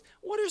first.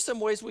 What are some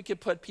ways we could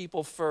put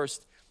people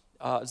first,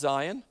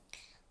 Zion?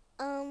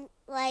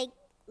 Like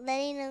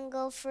letting them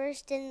go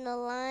first in the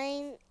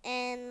line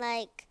and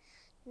like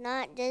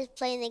not just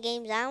playing the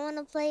games I want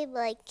to play, but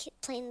like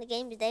playing the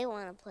games they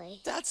want to play.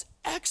 That's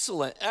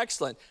excellent,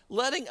 excellent.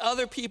 Letting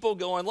other people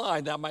go in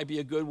line. That might be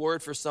a good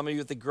word for some of you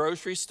at the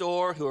grocery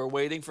store who are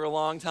waiting for a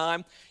long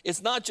time.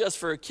 It's not just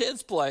for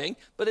kids playing,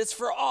 but it's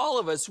for all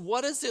of us.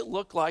 What does it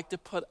look like to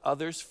put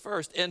others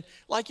first? And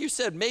like you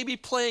said, maybe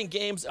playing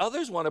games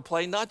others want to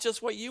play, not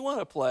just what you want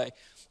to play.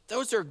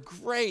 Those are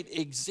great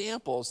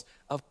examples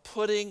of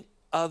putting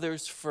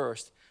others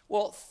first.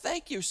 Well,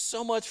 thank you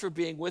so much for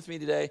being with me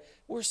today.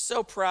 We're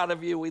so proud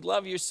of you. We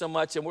love you so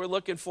much, and we're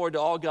looking forward to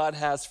all God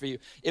has for you.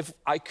 If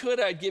I could,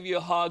 I'd give you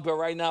a hug, but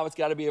right now it's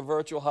got to be a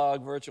virtual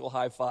hug, virtual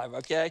high five,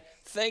 okay?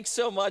 Thanks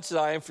so much,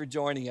 Zion, for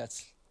joining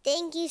us.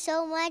 Thank you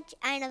so much.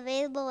 I'm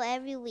available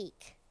every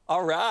week.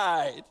 All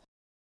right.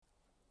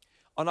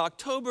 On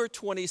October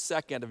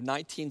 22nd of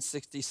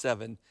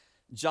 1967,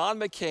 John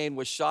McCain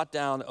was shot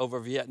down over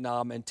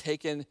Vietnam and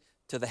taken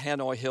to the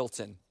Hanoi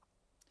Hilton.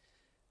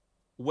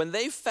 When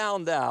they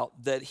found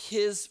out that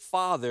his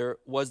father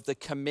was the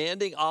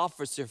commanding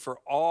officer for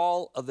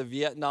all of the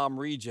Vietnam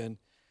region,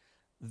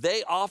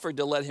 they offered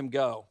to let him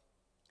go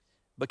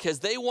because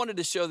they wanted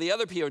to show the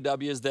other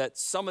POWs that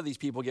some of these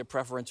people get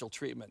preferential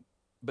treatment.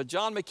 But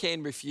John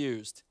McCain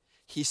refused.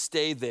 He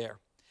stayed there.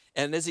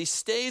 And as he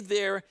stayed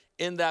there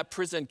in that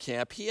prison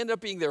camp, he ended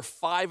up being there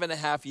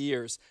 5.5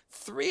 years,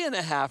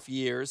 3.5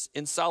 years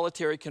in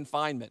solitary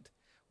confinement.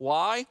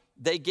 Why?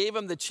 They gave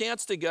him the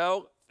chance to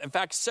go. In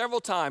fact,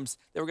 several times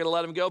they were going to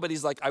let him go, but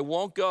he's like, I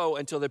won't go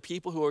until the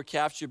people who were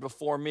captured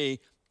before me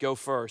go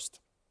first.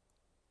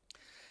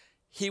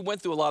 He went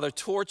through a lot of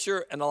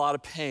torture and a lot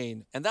of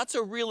pain. And that's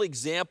a real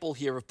example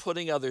here of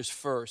putting others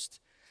first.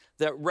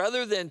 That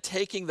rather than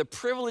taking the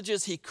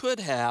privileges he could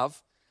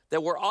have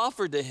that were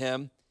offered to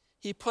him,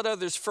 he put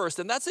others first.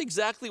 And that's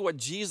exactly what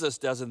Jesus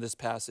does in this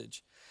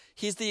passage.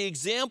 He's the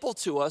example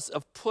to us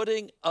of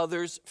putting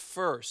others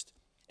first.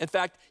 In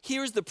fact,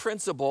 here's the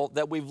principle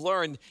that we've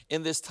learned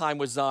in this time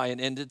with Zion,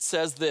 and it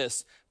says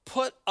this: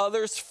 put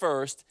others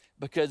first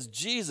because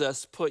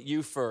Jesus put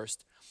you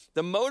first.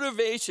 The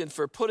motivation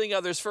for putting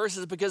others first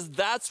is because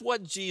that's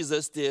what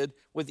Jesus did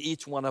with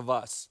each one of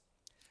us.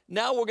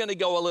 Now we're going to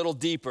go a little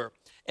deeper,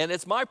 and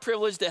it's my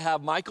privilege to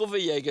have Michael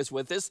Villegas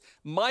with us.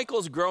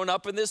 Michael's grown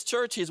up in this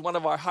church. He's one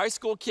of our high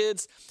school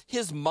kids.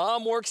 His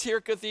mom works here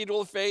at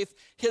Cathedral of Faith.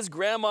 His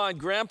grandma and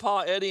grandpa,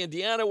 Eddie and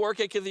Deanna, work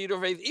at Cathedral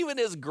of Faith. Even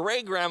his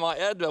great-grandma,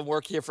 Edna,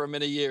 worked here for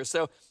many years.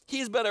 So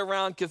he's been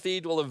around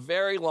Cathedral a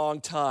very long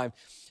time.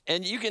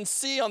 And you can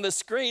see on the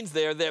screens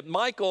there that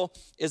Michael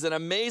is an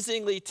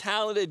amazingly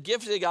talented,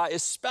 gifted guy,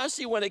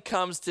 especially when it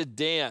comes to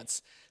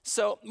dance.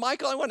 So,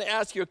 Michael, I want to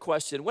ask you a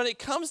question. When it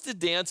comes to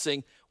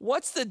dancing,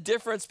 what's the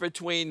difference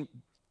between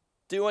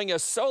doing a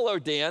solo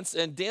dance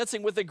and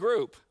dancing with a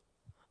group?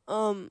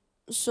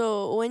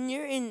 So when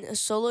you're in a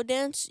solo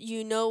dance,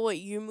 you know what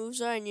your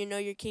moves are and you know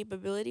your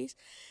capabilities.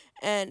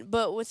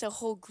 But with a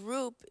whole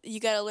group, you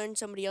got to learn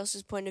somebody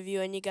else's point of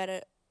view and you got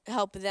to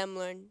help them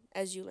learn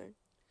as you learn.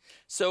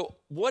 So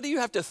what do you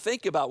have to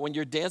think about when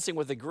you're dancing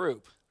with a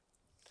group?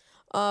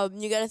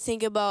 You got to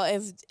think about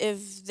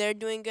if they're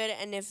doing good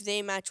and if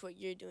they match what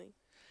you're doing.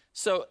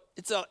 So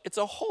it's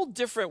a whole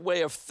different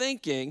way of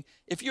thinking.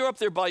 If you're up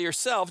there by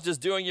yourself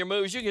just doing your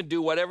moves, you can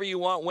do whatever you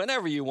want,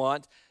 whenever you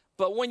want.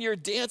 But when you're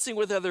dancing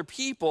with other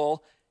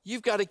people,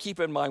 you've got to keep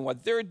in mind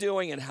what they're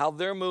doing and how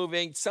they're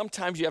moving.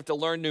 Sometimes you have to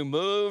learn new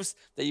moves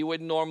that you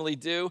wouldn't normally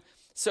do.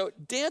 So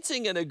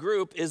dancing in a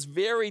group is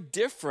very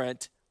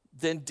different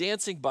than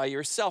dancing by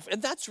yourself.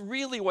 And that's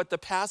really what the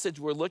passage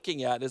we're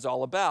looking at is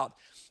all about.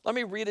 Let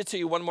me read it to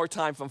you one more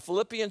time from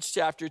Philippians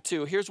chapter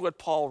 2. Here's what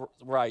Paul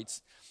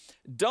writes.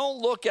 Don't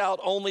look out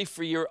only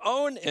for your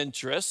own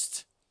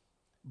interest,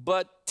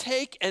 but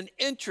take an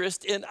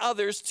interest in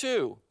others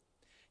too.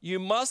 You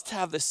must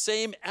have the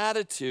same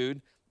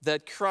attitude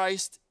that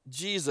Christ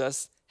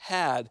Jesus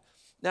had.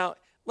 Now,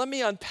 let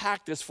me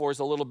unpack this for us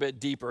a little bit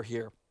deeper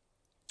here.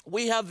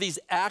 We have these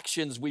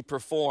actions we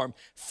perform,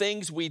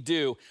 things we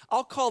do.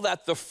 I'll call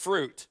that the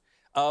fruit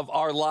of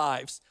our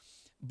lives.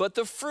 But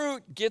the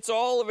fruit gets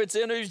all of its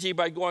energy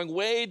by going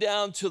way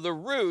down to the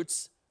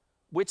roots,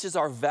 which is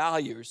our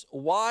values,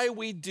 why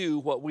we do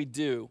what we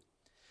do.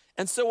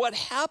 And so what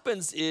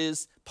happens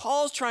is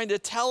Paul's trying to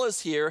tell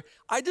us here,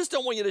 I just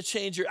don't want you to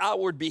change your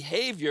outward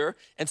behavior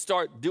and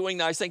start doing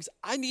nice things.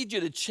 I need you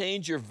to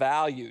change your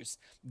values.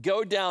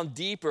 Go down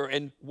deeper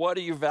and what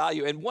are your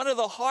values? And one of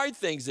the hard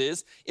things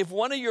is if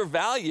one of your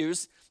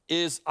values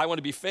is I want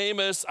to be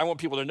famous, I want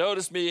people to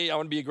notice me, I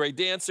want to be a great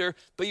dancer,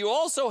 but you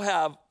also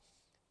have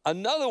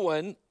another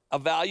one, a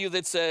value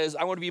that says,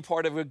 I want to be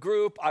part of a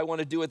group, I want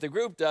to do what the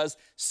group does.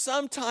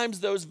 Sometimes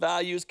those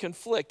values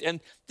conflict. And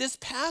this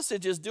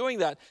passage is doing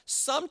that.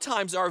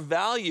 Sometimes our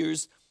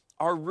values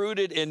are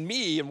rooted in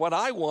me and what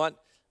I want.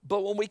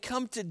 But when we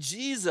come to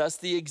Jesus,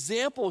 the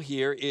example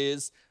here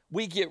is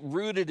we get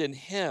rooted in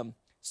him.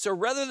 So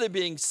rather than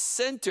being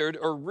centered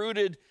or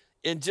rooted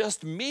in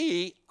just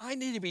me, I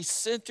need to be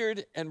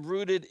centered and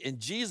rooted in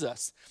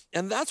Jesus.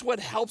 And that's what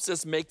helps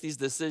us make these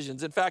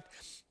decisions. In fact,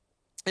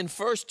 in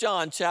 1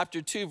 John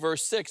chapter 2,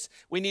 verse 6,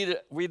 we need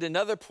to read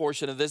another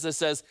portion of this that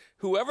says,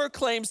 whoever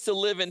claims to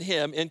live in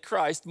him, in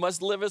Christ,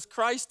 must live as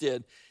Christ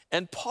did.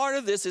 And part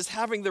of this is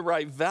having the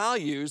right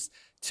values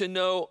to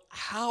know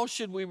how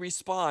should we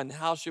respond,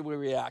 how should we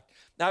react.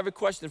 Now I have a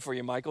question for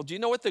you, Michael. Do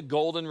you know what the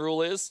golden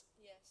rule is?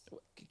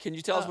 Yes. Can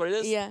you tell us what it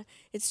is? Yeah,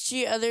 it's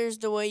treat others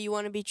the way you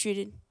want to be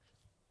treated.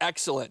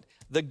 Excellent.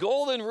 The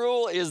golden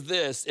rule is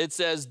this. It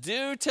says,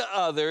 do to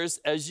others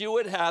as you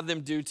would have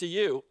them do to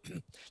you.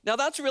 Now,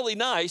 that's really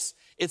nice.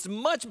 It's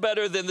much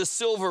better than the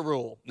silver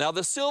rule. Now,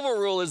 the silver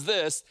rule is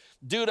this,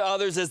 do to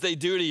others as they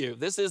do to you.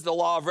 This is the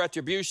law of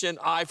retribution,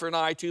 eye for an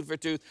eye, tooth for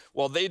tooth.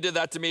 Well, they did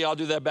that to me, I'll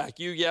do that back.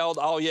 You yelled,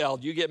 I'll yell.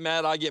 You get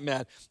mad, I get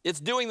mad. It's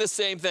doing the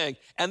same thing.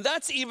 And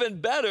that's even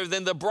better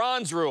than the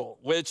bronze rule,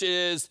 which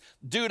is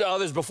do to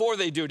others before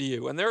they do to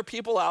you. And there are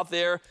people out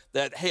there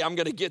that, hey, I'm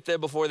going to get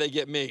them before they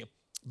get me.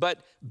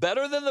 But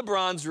better than the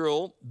bronze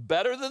rule,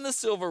 better than the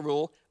silver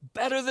rule,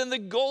 better than the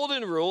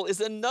golden rule is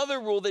another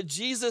rule that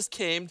Jesus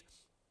came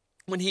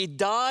when he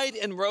died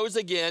and rose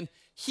again.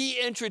 He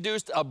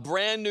introduced a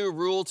brand new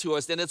rule to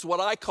us, and it's what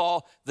I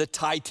call the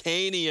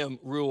titanium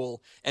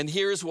rule. And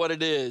here's what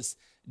it is.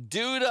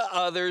 Do to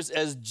others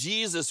as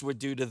Jesus would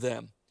do to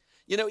them.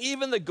 You know,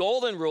 even the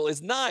golden rule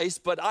is nice,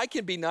 but I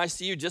can be nice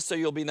to you just so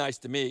you'll be nice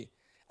to me.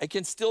 It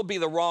can still be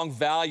the wrong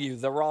value,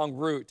 the wrong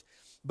root.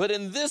 But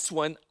in this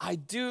one, I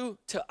do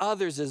to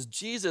others as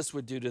Jesus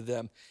would do to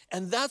them.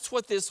 And that's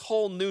what this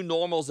whole new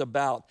normal is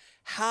about.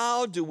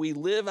 How do we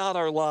live out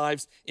our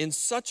lives in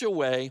such a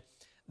way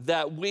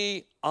that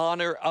we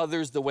honor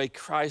others the way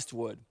Christ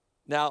would?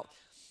 Now,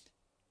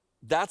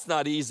 that's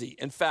not easy.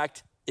 In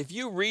fact, if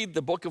you read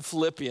the book of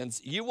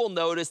Philippians, you will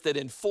notice that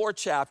in 4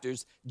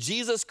 chapters,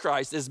 Jesus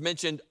Christ is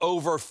mentioned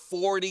over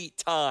 40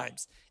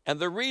 times. And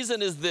the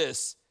reason is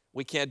this: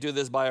 we can't do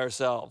this by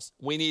ourselves.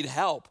 We need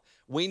help.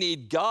 We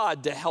need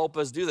God to help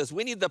us do this.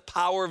 We need the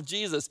power of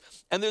Jesus.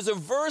 And there's a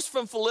verse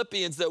from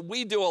Philippians that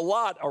we do a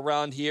lot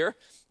around here.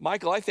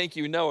 Michael, I think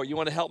you know it. You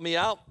want to help me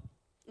out?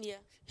 Yeah.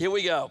 Here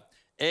we go.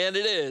 And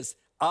it is,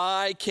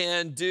 I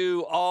can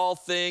do all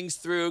things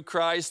through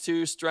Christ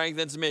who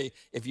strengthens me.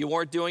 If you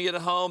weren't doing it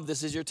at home,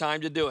 this is your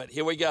time to do it.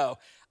 Here we go.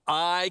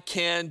 I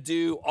can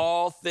do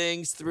all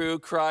things through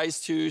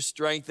Christ who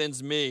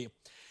strengthens me.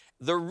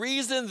 The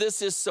reason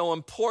this is so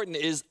important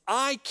is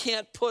I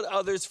can't put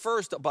others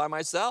first by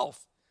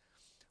myself.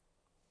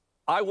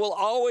 I will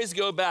always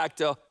go back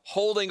to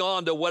holding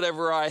on to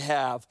whatever I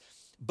have.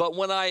 But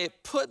when I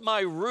put my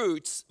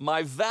roots,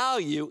 my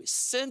value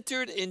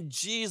centered in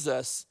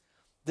Jesus,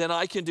 then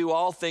I can do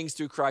all things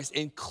through Christ,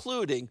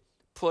 including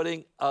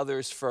putting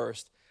others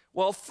first.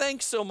 Well,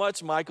 thanks so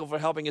much, Michael, for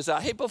helping us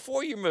out. Hey,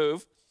 before you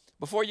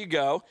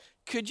go,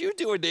 could you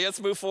do a dance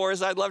move for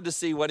us? I'd love to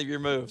see one of your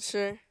moves.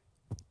 Sure.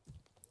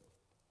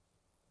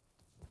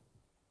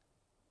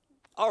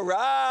 All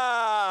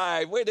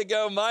right, way to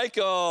go,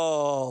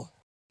 Michael.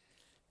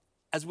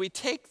 As we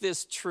take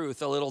this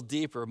truth a little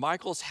deeper,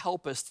 Michael's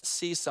helped us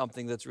see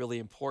something that's really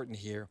important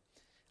here.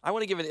 I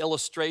want to give an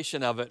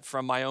illustration of it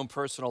from my own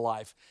personal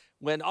life.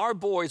 When our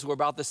boys were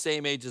about the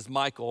same age as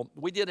Michael,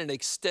 we did an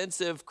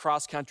extensive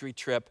cross-country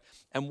trip,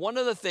 and one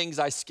of the things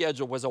I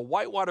scheduled was a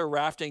whitewater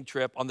rafting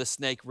trip on the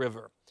Snake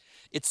River.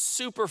 It's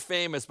super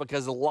famous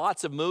because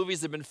lots of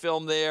movies have been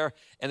filmed there,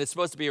 and it's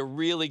supposed to be a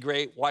really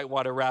great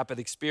whitewater rapid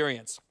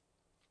experience.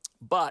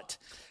 But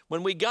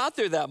when we got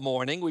there that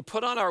morning, we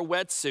put on our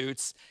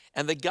wetsuits,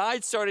 and the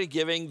guide started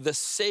giving the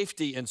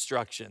safety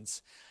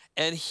instructions.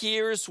 And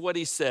here's what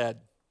he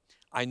said.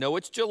 I know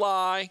it's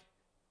July,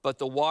 but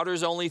the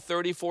water's only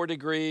 34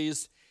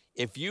 degrees.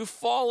 If you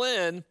fall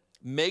in,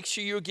 make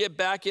sure you get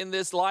back in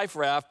this life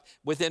raft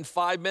within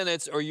 5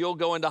 minutes or you'll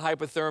go into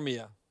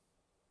hypothermia.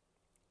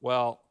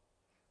 Well,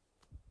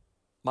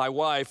 my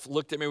wife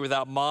looked at me with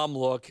that mom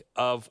look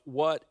of,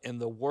 what in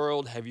the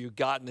world have you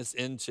gotten us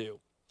into?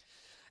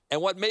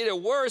 And what made it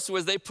worse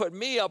was they put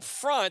me up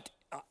front.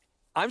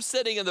 I'm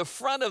sitting in the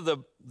front of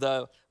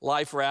the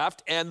life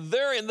raft, and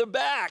they're in the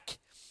back.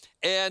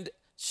 And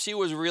she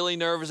was really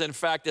nervous. In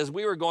fact, as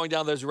we were going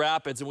down those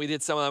rapids, and we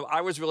did some of them,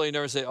 I was really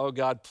nervous, saying, oh,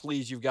 God,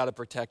 please, you've got to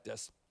protect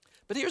us.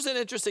 But here's an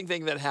interesting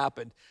thing that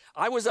happened.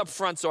 I was up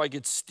front so I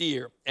could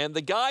steer, and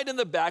the guide in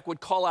the back would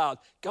call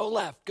out, go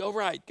left, go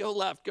right, go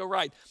left, go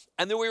right.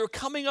 And then we were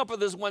coming up with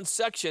this one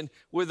section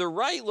where the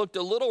right looked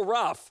a little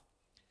rough.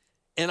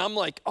 And I'm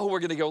like, oh,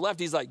 we're going to go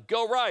left. He's like,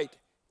 go right.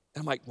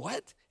 And I'm like,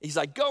 what? He's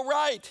like, go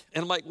right.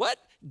 And I'm like, what?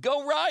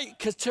 Go right.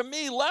 Because to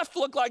me, left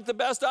looked like the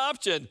best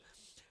option.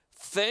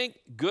 Thank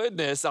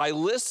goodness I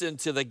listened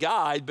to the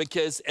guide,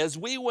 because as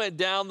we went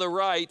down the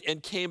right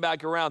and came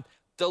back around,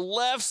 the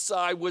left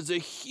side was a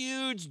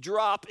huge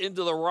drop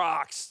into the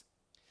rocks.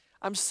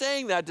 I'm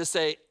saying that to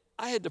say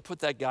I had to put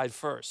that guide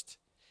first.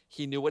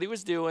 He knew what he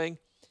was doing.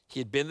 He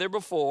had been there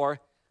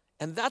before.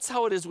 And that's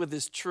how it is with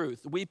this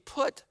truth. We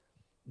put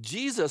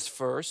Jesus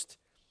first,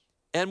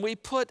 and we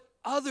put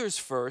others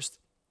first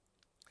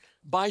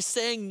by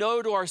saying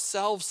no to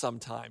ourselves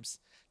sometimes.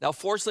 Now,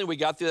 fortunately, we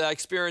got through that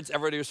experience.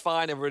 Everybody was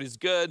fine. Everybody's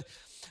good.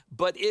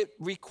 But it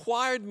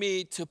required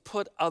me to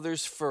put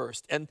others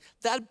first. And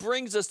that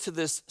brings us to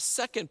this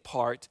second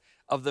part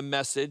of the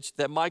message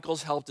that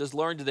Michael's helped us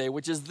learn today,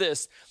 which is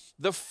this.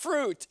 The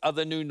fruit of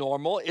the new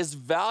normal is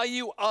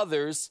value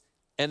others,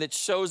 and it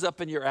shows up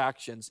in your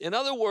actions. In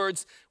other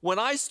words, when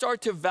I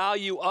start to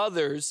value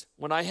others,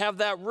 when I have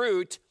that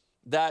root,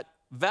 that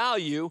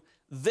value,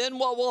 then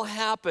what will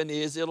happen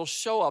is it'll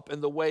show up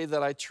in the way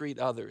that I treat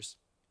others.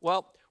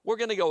 Well, we're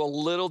going to go a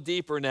little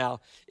deeper now.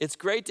 It's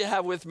great to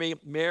have with me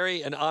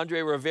Mary and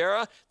Andre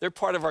Rivera. They're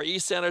part of our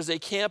East San Jose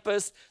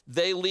campus.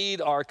 They lead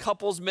our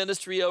couples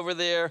ministry over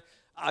there.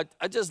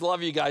 I just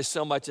love you guys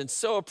so much and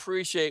so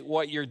appreciate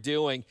what you're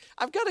doing.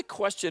 I've got a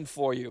question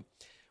for you.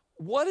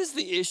 What is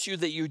the issue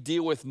that you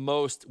deal with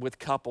most with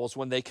couples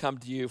when they come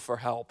to you for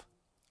help?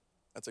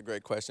 That's a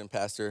great question,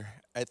 Pastor.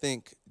 I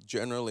think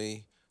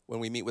generally when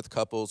we meet with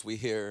couples, we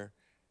hear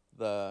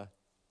the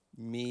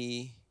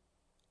me,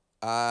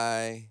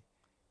 I,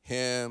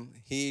 him,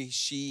 he,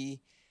 she,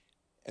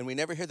 and we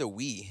never hear the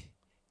we.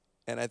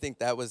 And I think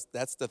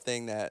that's the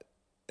thing that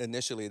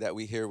initially that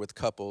we hear with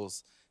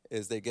couples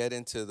is they get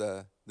into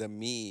the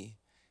me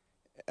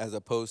as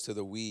opposed to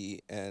the we.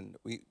 And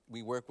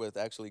we work with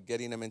actually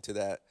getting them into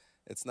that.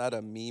 It's not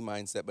a me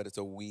mindset, but it's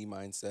a we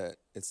mindset.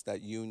 It's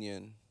that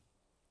union.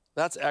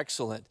 That's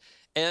excellent.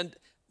 And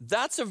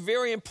that's a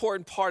very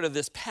important part of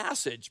this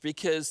passage,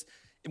 because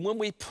when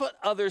we put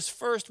others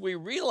first, we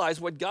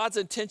realize what God's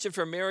intention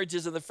for marriage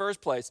is in the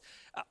first place.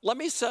 Let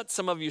me set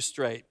some of you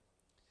straight.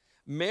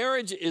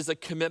 Marriage is a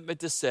commitment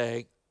to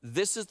say,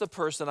 this is the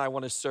person I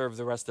want to serve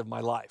the rest of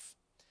my life.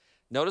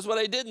 Notice what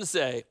I didn't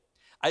say.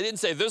 I didn't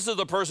say, this is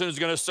the person who's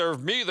going to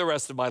serve me the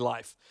rest of my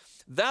life.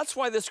 That's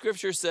why the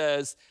scripture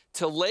says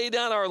to lay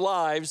down our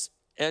lives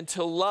and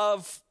to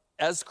love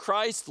as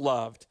Christ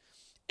loved.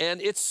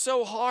 And it's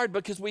so hard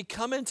because we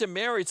come into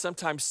marriage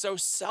sometimes so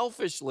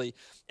selfishly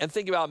and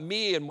think about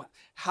me and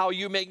how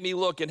you make me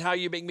look and how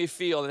you make me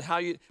feel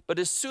and but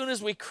as soon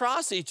as we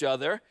cross each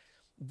other,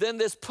 then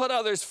this put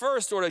others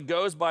first sort of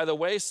goes by the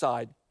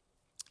wayside.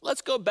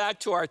 Let's go back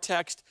to our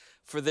text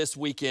for this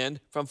weekend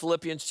from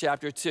Philippians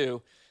chapter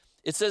 2.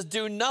 It says,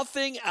 do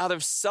nothing out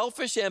of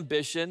selfish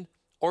ambition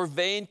or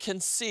vain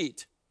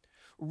conceit.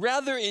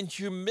 Rather, in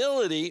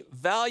humility,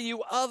 value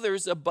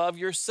others above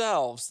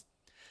yourselves,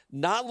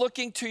 not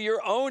looking to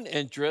your own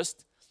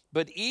interest,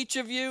 but each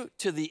of you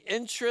to the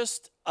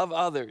interest of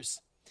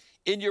others.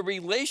 In your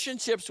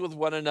relationships with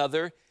one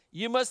another,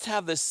 you must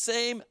have the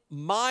same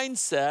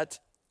mindset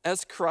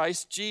as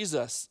Christ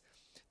Jesus.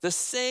 The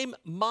same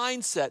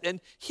mindset.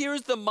 And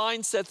here's the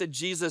mindset that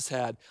Jesus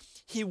had.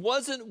 He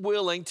wasn't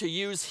willing to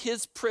use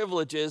his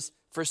privileges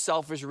for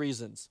selfish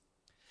reasons.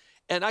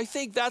 And I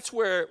think that's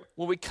where,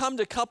 when we come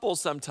to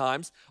couples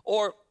sometimes,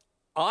 or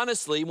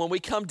honestly, when we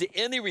come to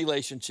any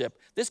relationship,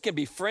 this can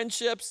be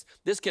friendships,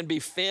 this can be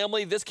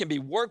family, this can be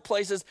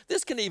workplaces,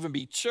 this can even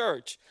be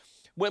church.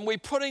 When we're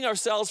putting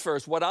ourselves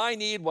first, what I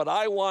need, what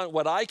I want,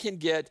 what I can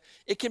get,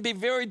 it can be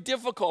very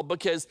difficult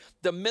because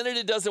the minute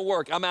it doesn't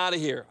work, I'm out of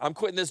here. I'm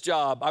quitting this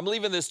job. I'm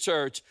leaving this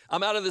church.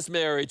 I'm out of this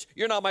marriage.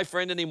 You're not my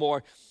friend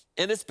anymore.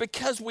 And it's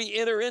because we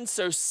enter in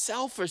so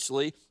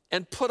selfishly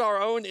and put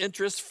our own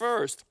interests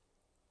first.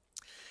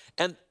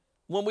 And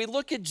when we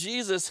look at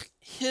Jesus,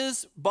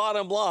 his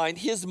bottom line,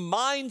 his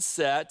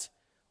mindset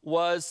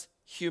was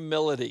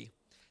humility.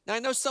 Now, I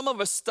know some of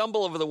us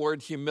stumble over the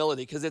word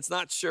humility because it's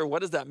not sure,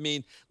 what does that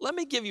mean? Let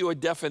me give you a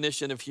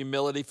definition of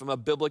humility from a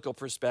biblical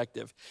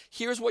perspective.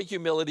 Here's what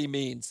humility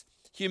means.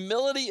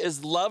 Humility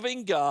is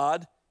loving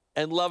God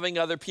and loving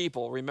other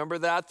people. Remember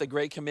that, the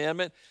great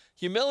commandment?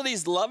 Humility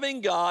is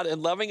loving God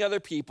and loving other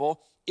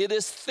people. It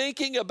is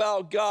thinking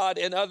about God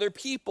and other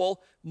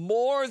people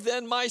more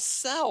than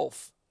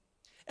myself.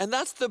 And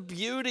that's the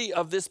beauty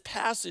of this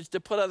passage, to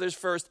put others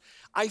first.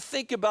 I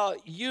think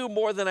about you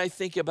more than I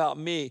think about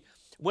me.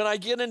 When I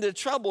get into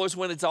trouble is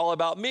when it's all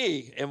about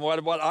me and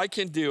what I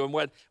can do and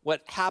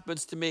what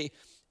happens to me.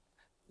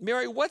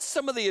 Mary, what's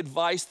some of the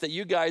advice that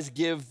you guys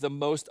give the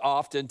most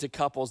often to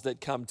couples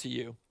that come to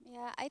you?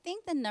 Yeah, I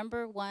think the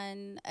number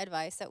one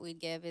advice that we'd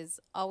give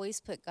is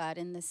always put God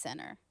in the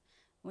center.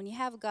 When you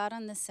have God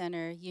on the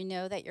center, you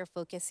know that you're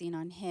focusing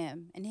on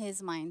him and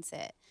his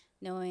mindset.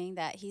 knowing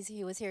that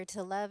he was here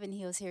to love and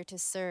he was here to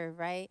serve,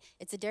 right?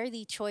 It's a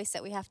daily choice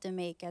that we have to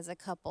make as a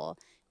couple,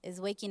 is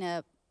waking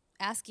up,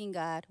 asking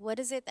God, what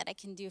is it that I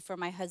can do for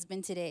my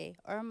husband today,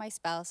 or my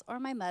spouse, or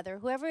my mother,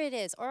 whoever it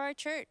is, or our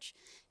church?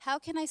 How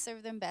can I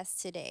serve them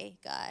best today,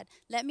 God?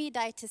 Let me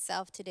die to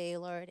self today,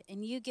 Lord,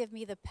 and you give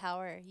me the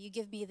power, you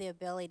give me the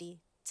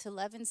ability to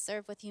love and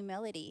serve with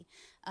humility.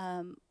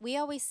 We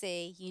always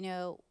say,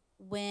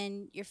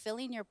 when you're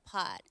filling your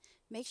pot,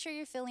 make sure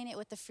you're filling it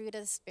with the fruit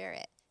of the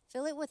Spirit.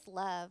 Fill it with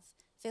love.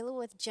 Fill it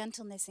with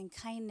gentleness and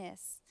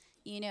kindness,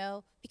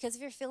 because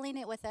if you're filling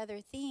it with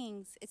other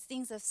things, it's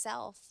things of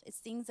self. It's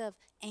things of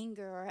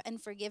anger or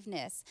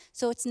unforgiveness.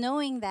 So it's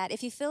knowing that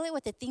if you fill it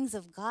with the things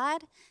of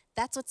God,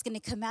 that's what's going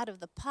to come out of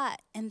the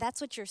pot. And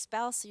that's what your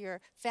spouse, your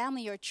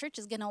family, your church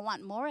is going to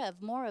want more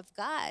of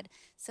God.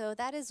 So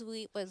that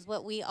was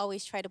what we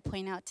always try to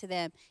point out to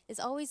them, is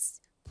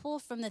always pull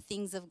from the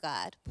things of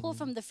God. Pull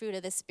from the fruit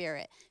of the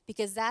Spirit,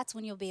 because that's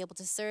when you'll be able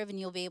to serve and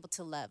you'll be able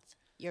to love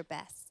your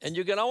best. And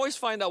you can always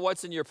find out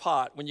what's in your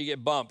pot when you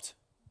get bumped.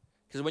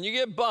 Because when you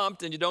get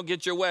bumped and you don't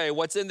get your way,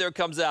 what's in there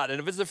comes out. And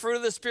if it's the fruit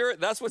of the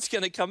Spirit, that's what's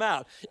going to come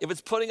out. If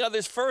it's putting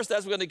others first,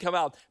 that's going to come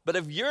out. But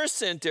if you're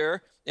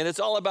center and it's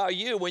all about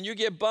you, when you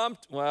get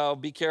bumped, well,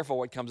 be careful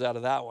what comes out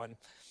of that one.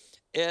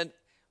 And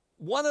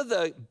one of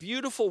the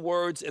beautiful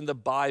words in the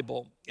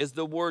Bible is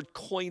the word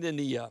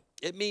koinonia.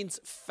 It means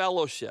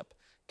fellowship.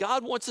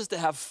 God wants us to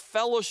have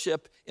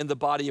fellowship in the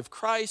body of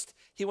Christ.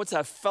 He wants to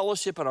have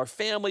fellowship in our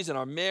families, in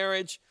our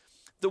marriage.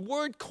 The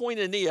word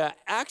koinonia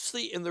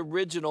actually in the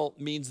original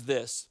means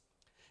this: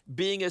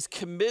 being as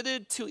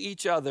committed to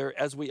each other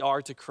as we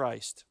are to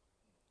Christ.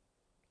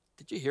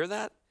 Did you hear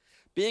that?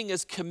 Being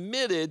as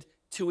committed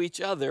to each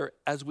other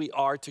as we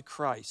are to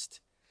Christ.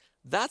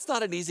 That's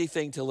not an easy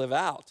thing to live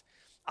out.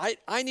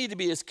 I need to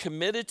be as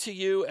committed to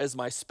you as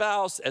my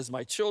spouse, as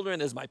my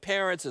children, as my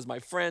parents, as my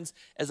friends,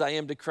 as I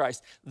am to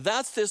Christ.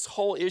 That's this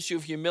whole issue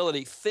of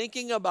humility,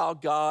 thinking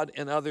about God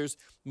and others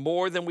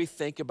more than we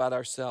think about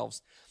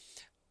ourselves.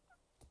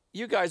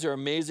 You guys are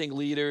amazing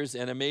leaders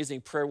and amazing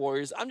prayer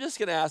warriors. I'm just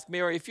going to ask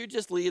Mary if you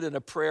just lead in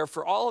a prayer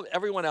for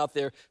everyone out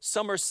there.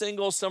 Some are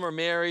single, some are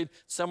married,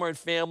 some are in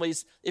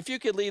families. If you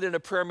could lead in a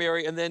prayer,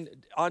 Mary, and then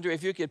Andre,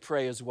 if you could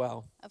pray as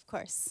well. Of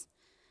course.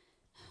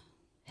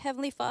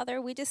 Heavenly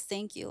Father, we just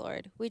thank you,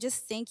 Lord. We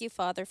just thank you,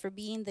 Father, for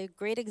being the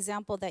great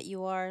example that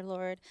you are,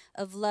 Lord,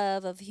 of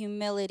love, of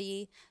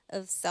humility,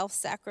 of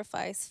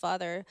self-sacrifice,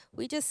 Father.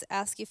 We just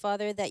ask you,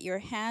 Father, that your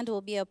hand will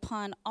be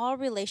upon all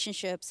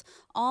relationships,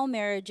 all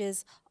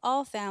marriages,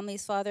 all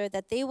families, Father,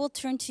 that they will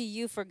turn to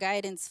you for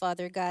guidance,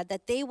 Father God,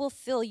 that they will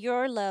feel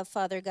your love,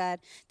 Father God,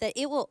 that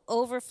it will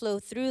overflow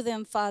through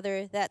them,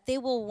 Father, that they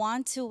will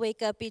want to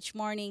wake up each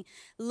morning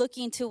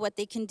looking to what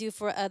they can do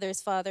for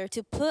others, Father,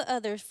 to put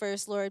others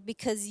first, Lord,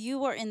 because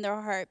you are in their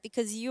heart,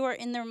 because you are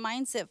in their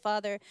mindset,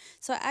 Father.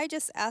 So I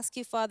just ask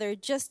you, Father,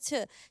 just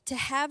to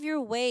have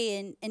your way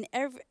in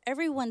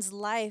everyone's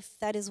life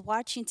that is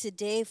watching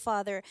today,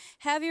 Father.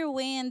 Have your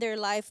way in their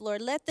life,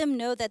 Lord. Let them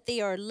know that they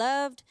are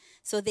loved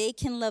so they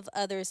can love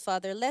others,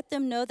 Father. Let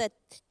them know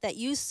that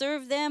you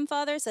serve them,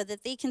 Father, so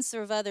that they can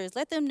serve others.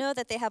 Let them know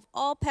that they have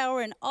all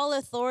power and all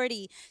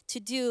authority to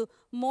do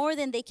more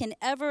than they can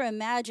ever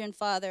imagine,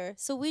 Father.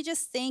 So we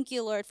just thank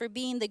you, Lord, for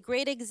being the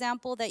great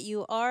example that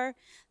you are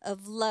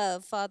of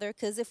love, Father,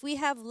 because if we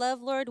have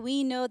love, Lord,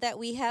 we know that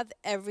we have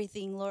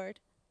everything, Lord.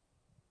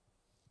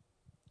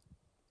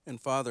 And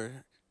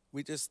Father,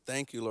 we just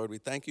thank you, Lord. We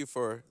thank you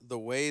for the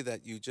way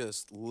that you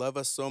just love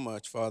us so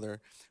much, Father.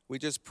 We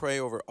just pray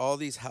over all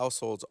these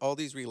households, all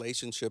these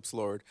relationships,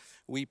 Lord.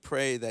 We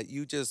pray that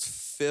you just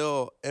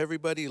fill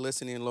everybody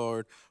listening,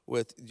 Lord,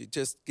 with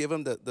just give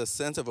them the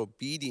sense of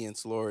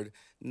obedience, Lord.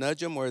 Nudge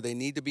them where they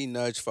need to be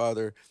nudged,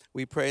 Father.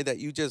 We pray that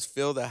you just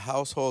fill the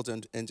households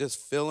and just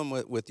fill them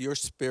with your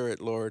spirit,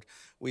 Lord.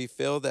 We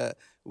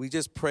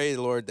just pray,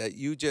 Lord, that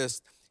you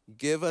just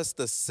give us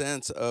the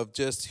sense of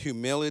just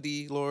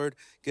humility, Lord.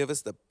 Give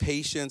us the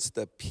patience,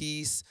 the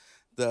peace,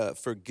 the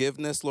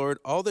forgiveness, Lord.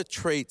 All the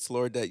traits,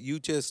 Lord, that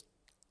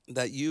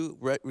you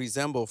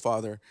resemble,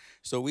 Father.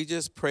 So we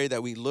just pray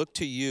that we look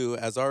to you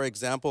as our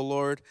example,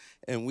 Lord,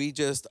 and we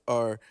just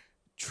are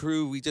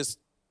true. We just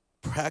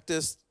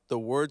practice the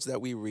words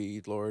that we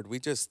read, Lord. We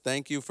just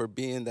thank you for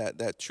being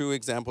that true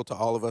example to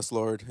all of us,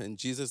 Lord. In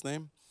Jesus'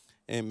 name,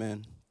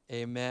 amen.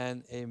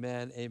 Amen,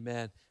 amen,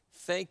 amen.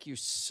 Thank you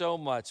so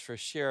much for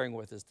sharing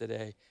with us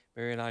today,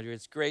 Mary and Andre.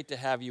 It's great to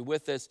have you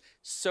with us.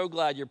 So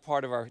glad you're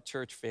part of our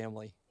church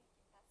family.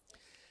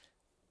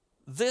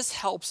 This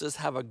helps us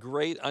have a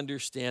great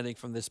understanding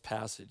from this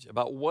passage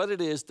about what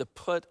it is to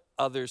put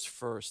others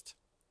first.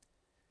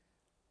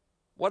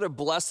 What a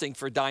blessing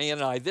for Diane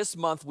and I. This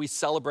month we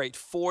celebrate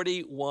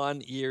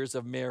 41 years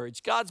of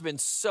marriage. God's been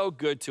so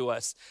good to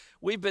us.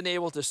 We've been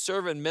able to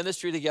serve in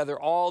ministry together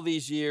all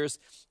these years,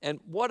 and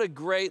what a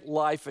great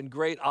life and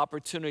great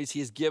opportunities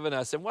He's given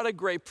us, and what a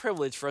great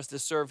privilege for us to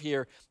serve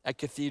here at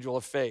Cathedral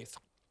of Faith.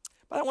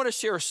 But I want to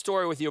share a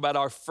story with you about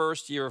our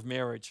first year of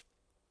marriage.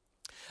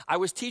 I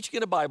was teaching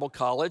at a Bible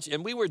college,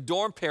 and we were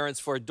dorm parents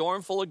for a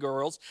dorm full of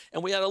girls,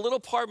 and we had a little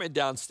apartment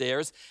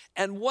downstairs.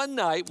 And one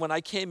night when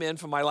I came in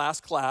for my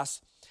last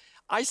class,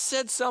 I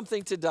said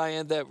something to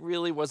Diane that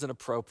really wasn't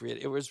appropriate.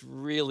 It was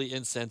really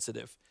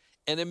insensitive.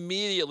 And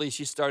immediately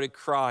she started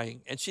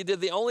crying. And she did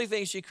the only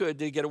thing she could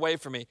to get away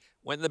from me,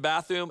 went in the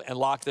bathroom and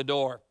locked the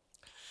door.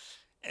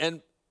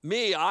 And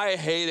me, I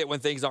hate it when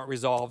things aren't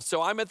resolved.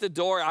 So I'm at the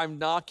door, I'm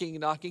knocking.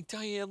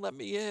 Diane, let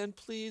me in,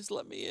 please,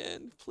 let me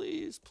in,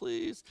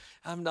 please.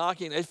 I'm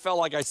knocking. It felt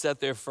like I sat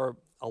there for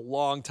a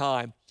long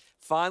time.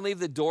 Finally,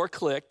 the door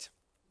clicked.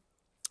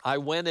 I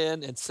went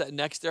in and sat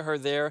next to her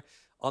there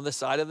on the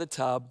side of the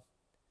tub.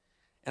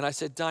 And I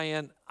said,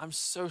 Diane, I'm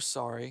so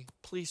sorry.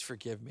 Please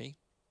forgive me.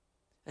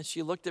 And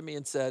she looked at me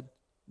and said,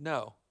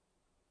 no.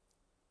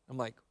 I'm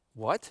like,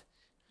 what?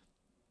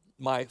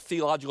 My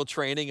theological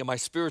training and my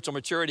spiritual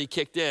maturity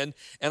kicked in.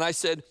 And I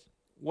said,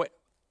 wait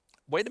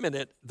a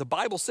minute. The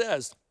Bible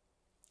says,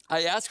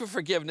 I ask for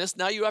forgiveness.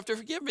 Now you have to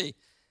forgive me.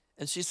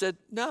 And she said,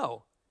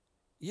 no,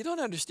 you don't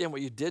understand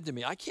what you did to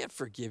me. I can't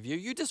forgive you.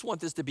 You just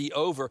want this to be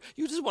over.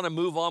 You just want to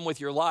move on with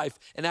your life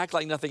and act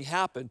like nothing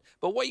happened.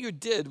 But what you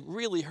did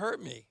really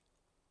hurt me.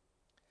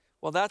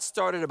 Well, that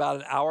started about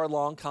an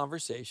hour-long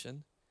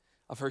conversation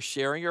of her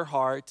sharing her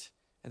heart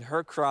and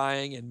her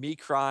crying and me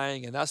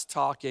crying and us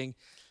talking.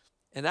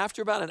 And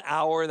after about an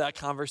hour of that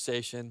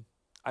conversation,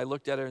 I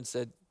looked at her and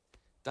said,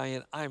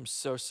 Diane, I am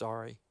so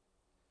sorry.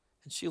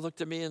 And she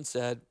looked at me and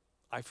said,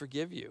 I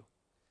forgive you.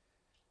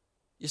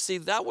 You see,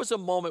 that was a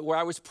moment where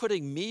I was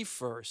putting me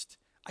first.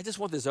 I just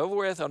want this over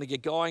with. I want to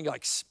get going,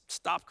 like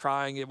stop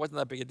crying. It wasn't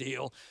that big a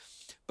deal.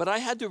 But I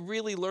had to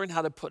really learn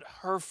how to put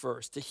her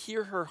first, to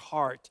hear her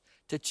heart,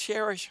 to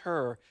cherish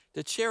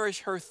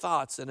her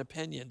thoughts and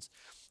opinions.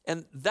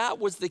 And that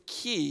was the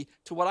key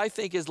to what I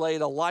think has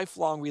laid a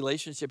lifelong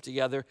relationship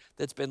together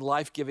that's been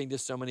life-giving to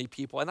so many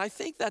people. And I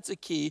think that's a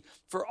key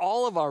for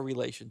all of our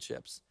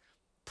relationships,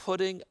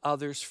 putting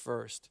others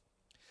first.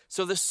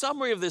 So the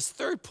summary of this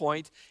third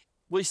point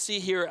we see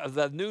here of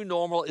the new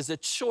normal is a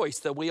choice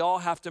that we all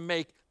have to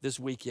make this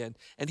weekend.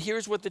 And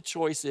here's what the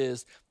choice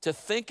is: to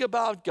think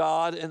about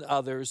God and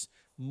others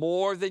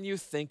more than you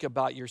think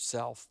about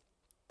yourself.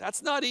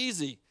 That's not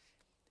easy.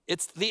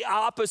 It's the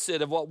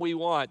opposite of what we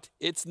want.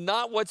 It's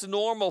not what's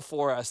normal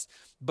for us.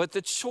 But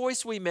the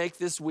choice we make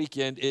this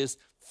weekend is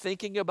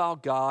thinking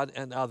about God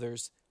and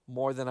others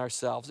more than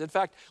ourselves. In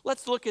fact,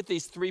 let's look at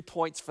these 3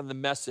 points from the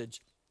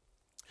Message.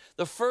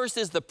 The first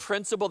is the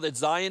principle that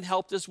Zion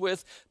helped us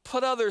with: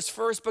 put others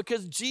first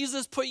because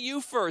Jesus put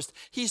you first.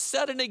 He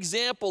set an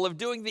example of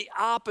doing the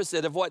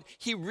opposite of what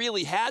he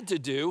really had to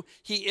do.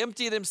 He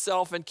emptied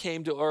himself and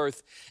came to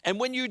earth. And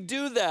when you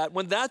do that,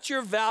 when that's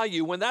your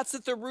value, when that's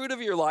at the root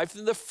of your life,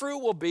 then the fruit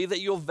will be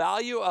that you'll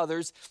value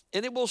others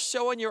and it will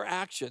show in your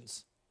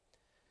actions.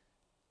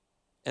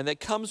 And that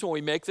comes when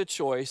we make the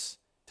choice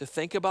to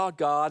think about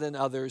God and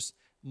others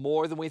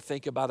more than we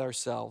think about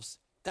ourselves.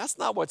 That's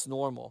not what's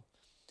normal.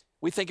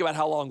 We think about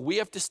how long we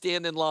have to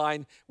stand in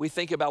line. We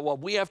think about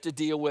what we have to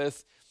deal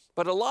with.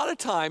 But a lot of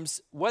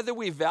times, whether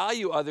we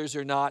value others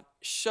or not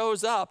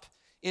shows up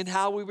in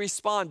how we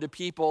respond to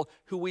people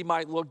who we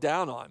might look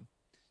down on,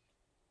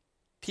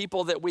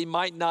 people that we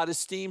might not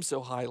esteem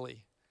so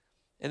highly.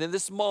 And in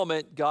this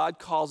moment, God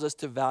calls us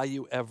to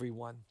value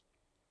everyone.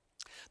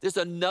 There's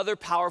another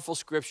powerful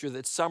scripture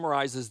that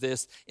summarizes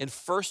this in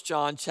 1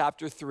 John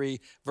chapter 3,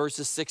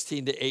 verses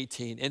 16 to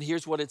 18. And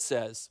here's what it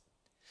says.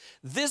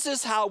 This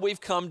is how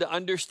we've come to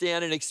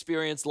understand and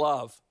experience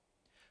love.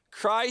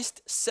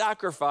 Christ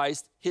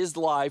sacrificed his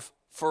life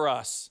for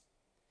us.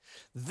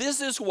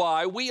 This is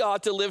why we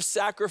ought to live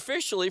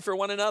sacrificially for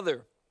one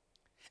another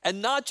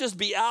and not just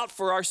be out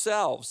for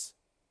ourselves.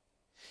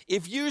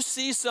 If you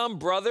see some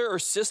brother or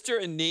sister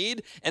in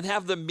need and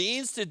have the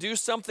means to do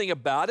something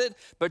about it,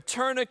 but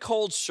turn a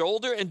cold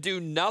shoulder and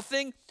do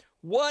nothing,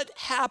 what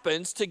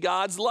happens to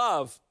God's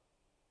love?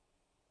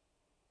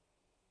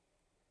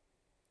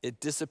 It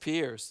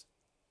disappears,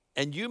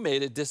 and you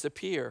made it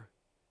disappear.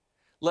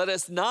 Let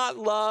us not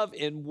love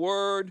in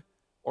word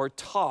or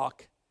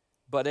talk,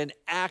 but in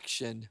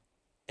action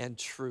and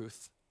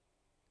truth.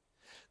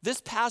 This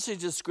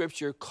passage of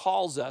scripture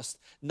calls us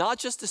not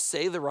just to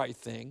say the right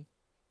thing,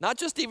 not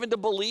just even to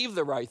believe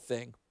the right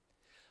thing,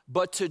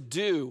 but to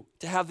do,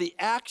 to have the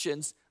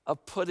actions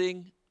of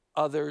putting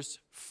others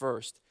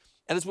first.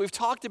 And as we've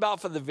talked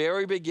about from the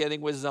very beginning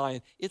with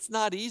Zion, it's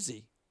not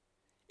easy.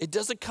 It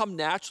doesn't come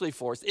naturally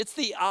for us. It's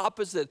the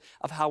opposite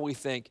of how we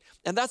think.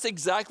 And that's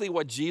exactly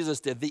what Jesus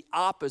did, the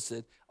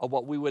opposite of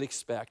what we would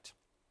expect.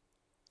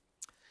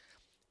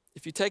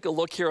 If you take a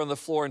look here on the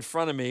floor in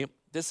front of me,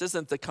 this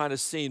isn't the kind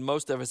of scene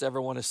most of us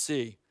ever want to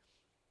see.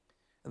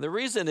 And the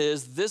reason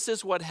is this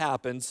is what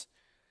happens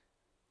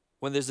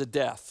when there's a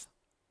death.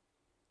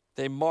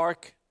 They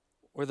mark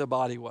where the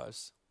body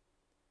was.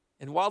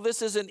 And while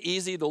this isn't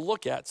easy to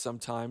look at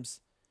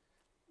sometimes,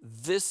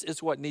 this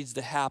is what needs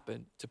to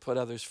happen to put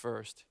others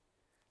first.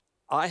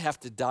 I have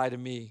to die to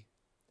me.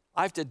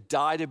 I have to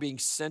die to being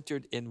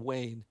centered in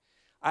Wayne.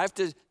 I have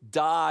to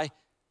die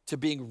to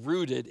being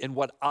rooted in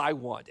what I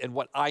want and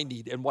what I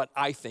need and what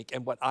I think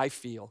and what I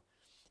feel.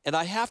 And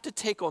I have to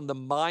take on the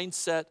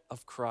mindset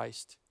of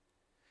Christ.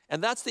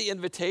 And that's the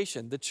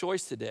invitation, the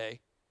choice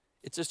today.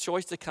 It's a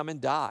choice to come and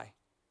die,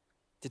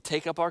 to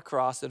take up our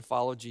cross and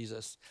follow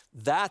Jesus.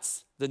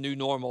 That's the new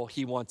normal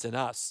he wants in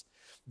us.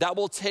 That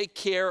will take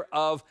care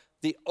of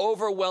the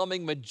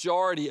overwhelming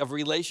majority of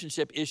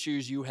relationship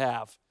issues you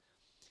have,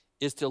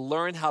 is to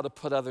learn how to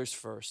put others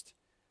first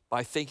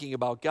by thinking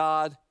about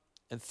God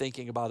and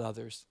thinking about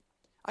others.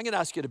 I'm going to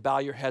ask you to bow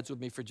your heads with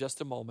me for just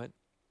a moment.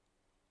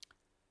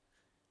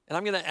 And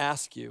I'm going to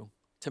ask you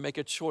to make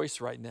a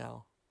choice right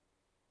now.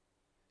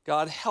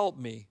 God, help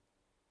me.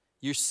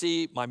 You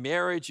see my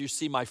marriage, you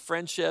see my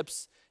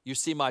friendships, you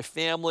see my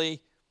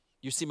family,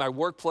 you see my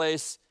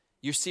workplace,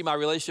 you see my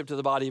relationship to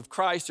the body of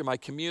Christ or my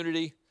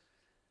community.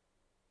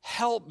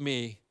 Help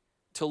me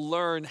to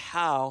learn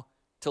how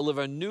to live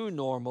a new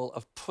normal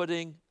of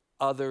putting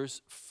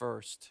others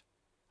first.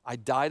 I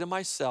die to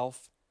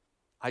myself.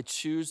 I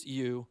choose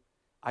you.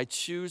 I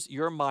choose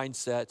your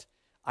mindset.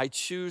 I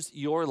choose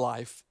your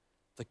life,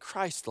 the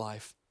Christ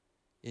life.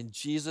 In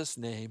Jesus'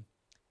 name,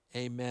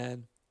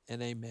 amen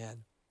and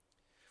amen.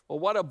 Well,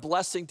 what a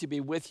blessing to be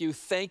with you.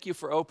 Thank you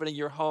for opening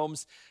your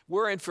homes.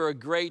 We're in for a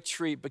great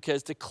treat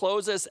because to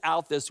close us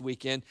out this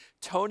weekend,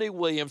 Tony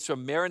Williams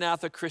from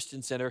Maranatha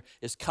Christian Center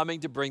is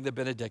coming to bring the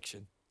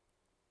benediction.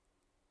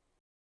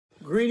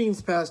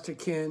 Greetings, Pastor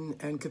Ken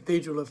and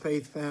Cathedral of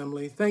Faith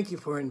family. Thank you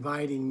for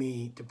inviting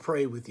me to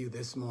pray with you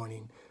this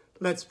morning.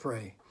 Let's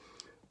pray.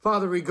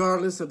 Father,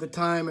 regardless of the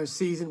time or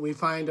season we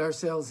find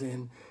ourselves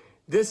in,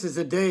 this is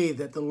a day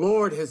that the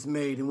Lord has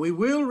made, and we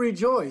will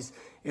rejoice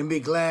and be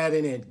glad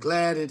in it.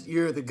 Glad that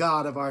you're the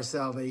God of our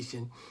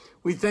salvation.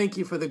 We thank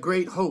you for the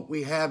great hope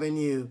we have in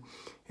you.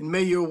 And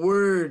may your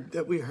word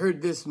that we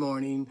heard this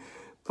morning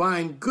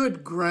find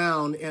good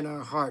ground in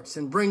our hearts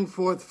and bring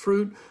forth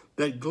fruit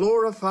that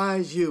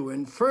glorifies you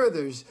and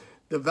furthers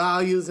the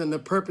values and the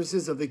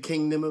purposes of the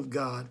kingdom of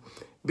God.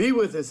 Be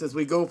with us as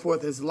we go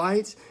forth as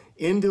lights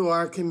into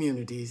our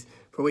communities.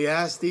 For we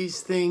ask these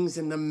things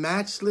in the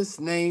matchless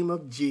name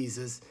of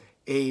Jesus.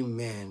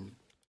 Amen.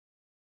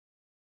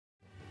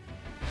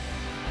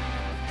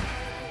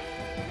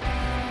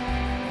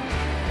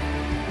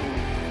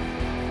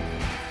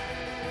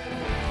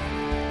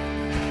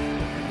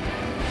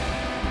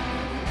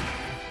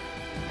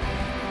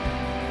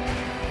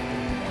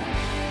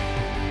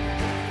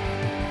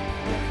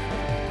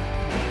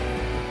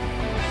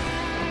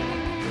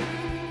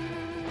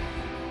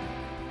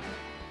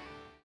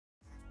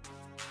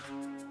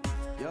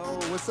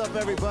 What's up,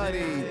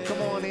 everybody?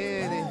 Come on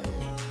in.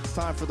 It's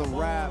time for the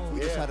wrap.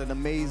 We just had an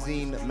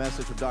amazing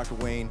message from Dr.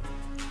 Wayne,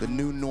 the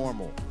new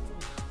normal.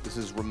 This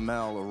is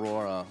Ramel,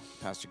 Aurora,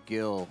 Pastor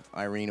Gil,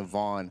 Irene,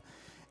 Yvonne.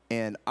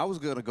 And I was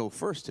going to go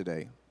first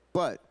today,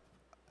 but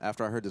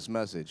after I heard this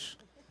message,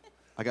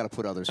 I got to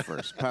put others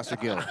first. Pastor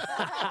Gil,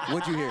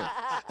 what'd you hear?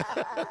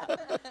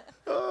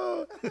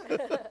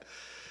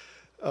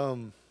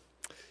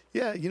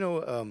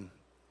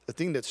 The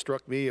thing that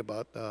struck me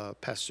about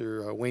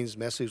Pastor Wayne's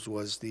message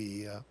was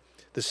the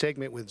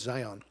segment with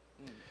Zion.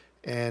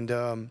 And,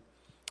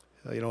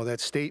 that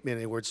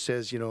statement where it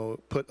says,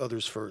 put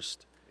others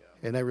first.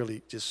 Yeah. And that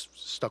really just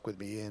stuck with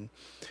me. And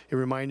it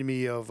reminded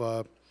me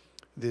of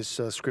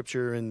this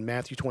scripture in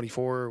Matthew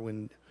 24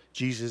 when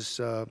Jesus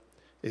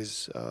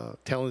is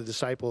telling the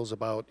disciples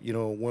about,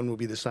 when will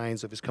be the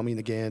signs of his coming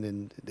again.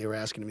 And they were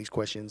asking him these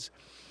questions.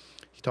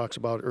 He talks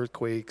about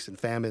earthquakes and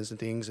famines and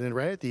things. And then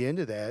right at the end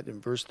of that, in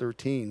verse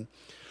 13,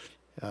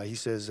 he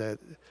says that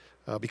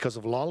because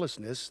of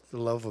lawlessness, the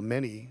love of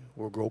many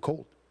will grow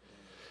cold.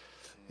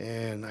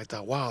 And I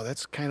thought, wow,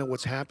 that's kind of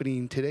what's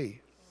happening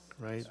today,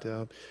 right?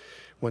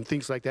 When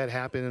things like that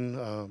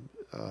happen,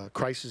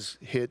 crisis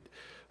hit,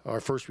 our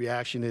first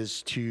reaction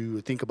is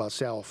to think about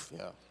self,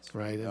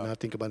 right? And not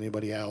think about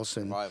anybody else.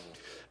 And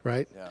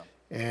right? Yeah.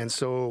 And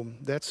so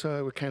that's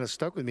what kind of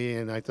stuck with me.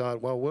 And I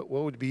thought, well, what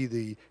would be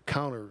the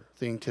counter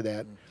thing to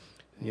that,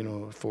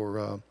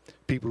 for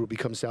people who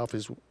become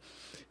selfish?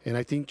 And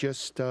I think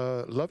just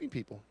loving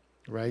people,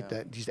 right? Yeah.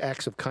 That these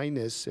acts of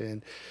kindness.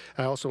 And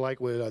I also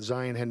like what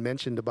Zion had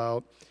mentioned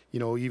about,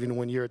 even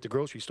when you're at the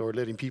grocery store,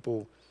 letting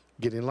people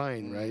get in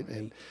line, right?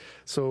 And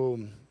so,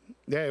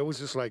 yeah, it was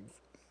just like,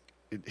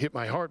 it hit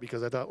my heart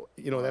because I thought,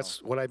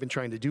 that's what I've been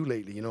trying to do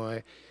lately.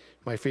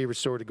 My favorite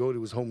store to go to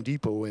was Home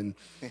Depot. And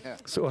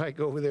so I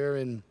go over there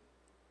and,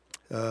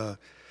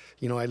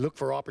 I look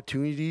for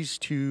opportunities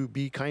to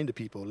be kind to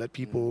people, let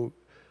people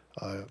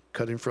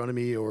cut in front of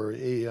me or,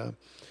 hey,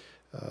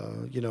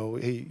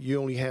 you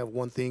only have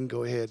one thing,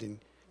 go ahead and,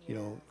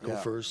 go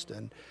first.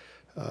 And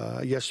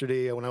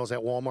yesterday when I was at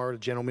Walmart, a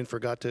gentleman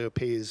forgot to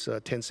pay his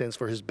 10 cents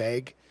for his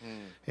bag.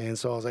 And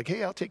so I was like,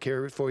 hey, I'll take care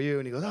of it for you.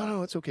 And he goes,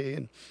 no, it's okay.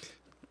 And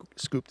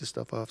scoop the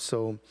stuff off.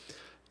 So,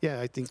 yeah,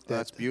 I think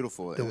that's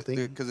beautiful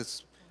because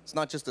it's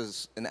not just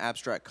an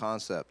abstract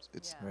concept.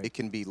 It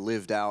can be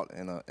lived out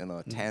in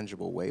a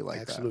tangible way like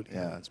Absolutely.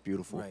 that. Yeah, it's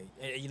beautiful. Right.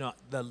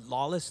 The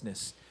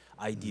lawlessness.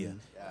 idea.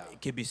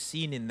 It can be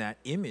seen in that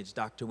image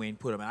Dr. Wayne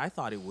put up, and I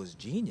thought it was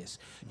genius.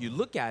 You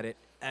look at it,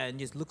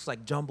 and it looks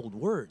like jumbled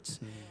words.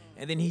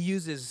 And then he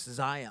uses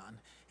Zion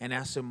and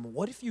asks him,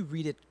 what if you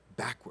read it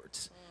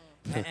backwards?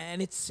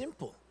 And it's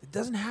simple. It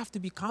doesn't have to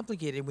be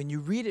complicated. When you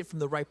read it from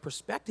the right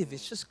perspective,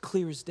 it's just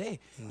clear as day.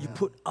 You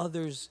put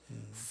others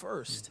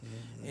first.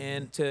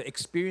 And to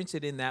experience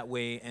it in that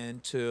way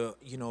and to,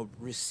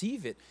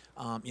 receive it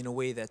in a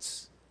way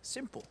that's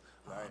simple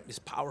is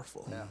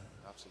powerful. Yeah,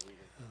 absolutely.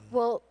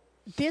 Well,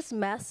 this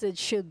message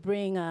should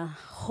bring a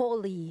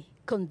holy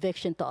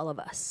conviction to all of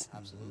us.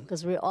 Absolutely.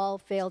 Because we all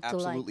fail to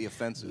Absolutely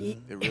offensive. It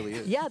really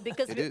is. Yeah,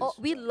 because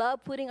we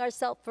love putting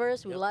ourselves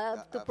first. We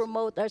love to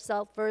promote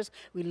ourselves first.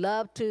 We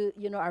love to,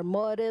 our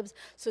motives.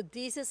 So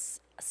this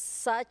is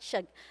such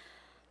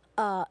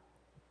a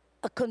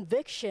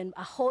conviction,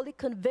 a holy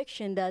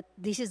conviction that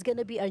this is going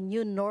to be a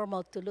new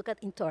normal to look at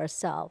into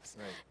ourselves.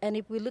 Right. And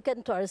if we look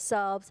into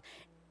ourselves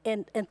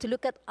and to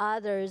look at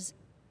others,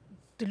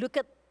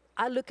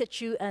 I look at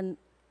you and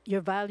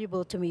you're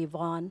valuable to me,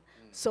 Yvonne.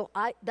 So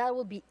that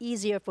will be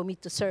easier for me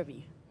to serve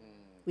you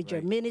with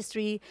your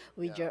ministry,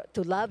 with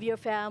to love your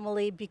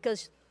family,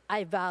 because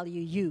I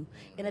value you.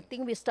 And I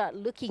think we start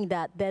looking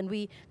that, then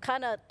we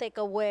kind of take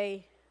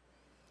away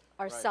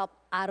ourselves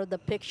out of the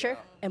picture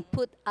and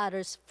put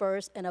others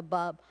first and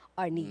above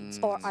our needs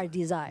or our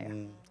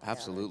desire.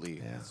 Absolutely.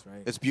 Yeah. That's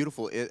right. It's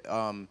beautiful.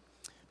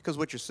 Because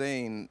what you're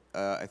saying,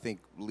 I think,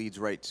 leads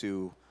right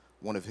to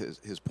one of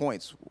his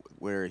points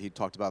where he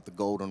talked about the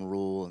golden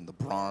rule and the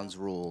bronze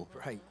rule.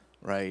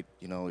 Right.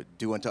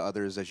 Do unto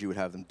others as you would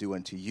have them do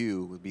unto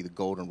you would be the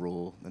golden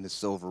rule, and the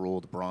silver rule,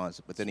 the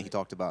bronze. But then he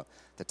talked about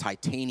the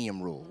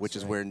titanium rule, which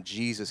is where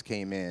Jesus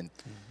came in,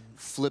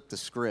 flipped the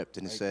script,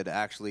 and said,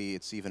 actually,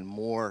 it's even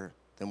more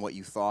than what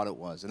you thought it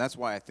was. And that's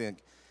why I think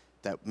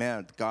that,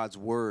 man, God's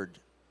word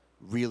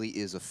really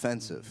is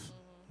offensive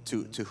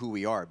to who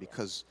we are,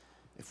 because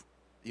if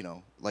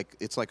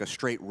it's like a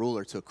straight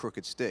ruler to a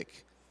crooked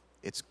stick.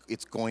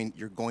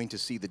 You're going to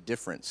see the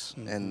difference,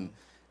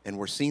 and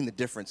we're seeing the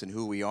difference in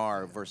who we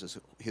are versus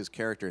his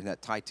character. In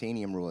that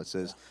titanium rule, it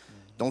says,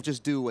 don't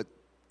just do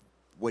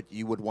what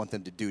you would want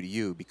them to do to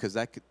you, because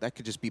that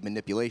could just be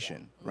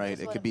manipulation, right?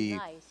 It could be,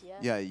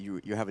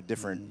 you have a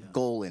different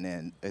goal in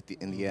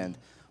the end.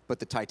 But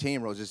the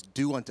titanium rule is just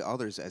do unto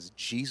others as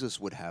Jesus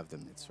would have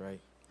them. That's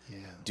right. Yeah.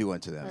 Do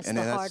unto them,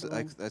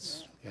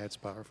 That's it's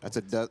powerful.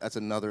 That's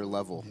another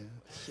level.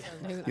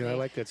 Yeah. I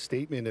like that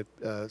statement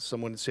that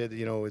someone said.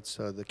 It's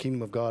the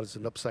kingdom of God is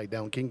an upside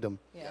down kingdom.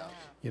 Yeah.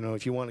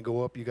 If you want to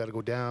go up, you got to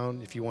go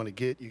down. If you want to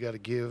get, you got to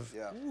give.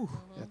 Yeah.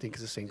 I think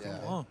it's the same thing.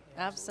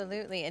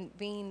 Absolutely, and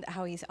being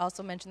how he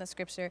also mentioned the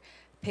scripture,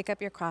 pick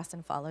up your cross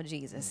and follow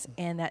Jesus,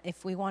 and that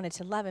if we wanted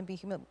to love and be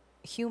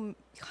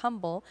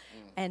humble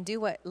and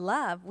do what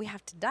love, we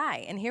have to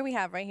die. And here we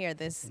have right here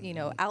this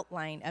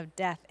outline of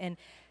death, and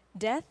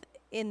death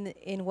in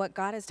what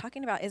God is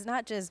talking about is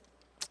not just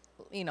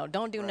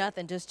don't do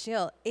nothing, just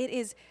chill. It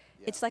is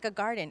it's like a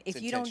garden.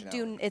 If you don't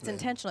do, it's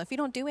intentional. If you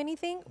don't do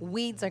anything,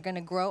 weeds are going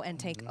to grow and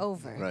take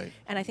over. Right.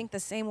 And I think the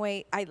same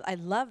way, I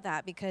love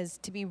that, because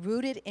to be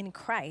rooted in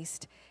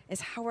Christ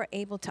is how we're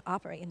able to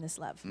operate in this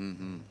love.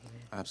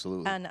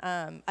 Absolutely.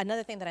 And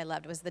another thing that I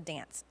loved was the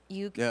dance.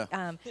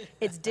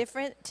 It's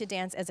different to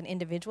dance as an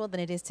individual than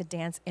it is to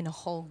dance in a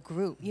whole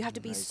group. You have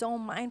to be so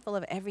mindful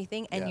of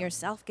everything, and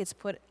yourself gets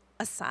put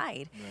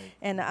aside.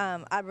 And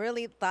I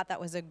really thought that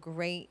was a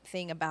great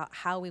thing about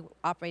how we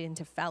operate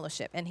into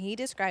fellowship. And he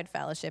described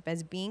fellowship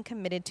as being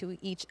committed to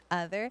each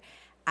other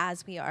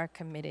as we are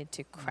committed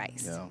to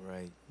Christ. Yeah.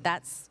 Right.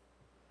 That's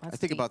I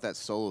think about that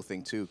solo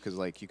thing too, because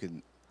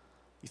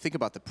you think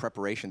about the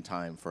preparation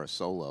time for a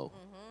solo.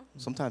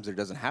 Sometimes there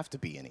doesn't have to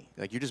be any.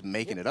 Like, you're just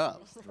making it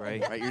up.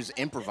 Right. You're just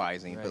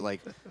improvising. But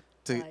like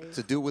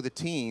to do it with a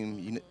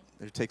team,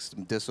 it takes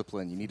some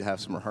discipline. You need to have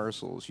some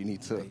rehearsals. You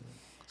need to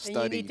study.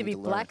 And you need to be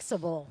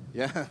flexible.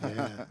 Yeah.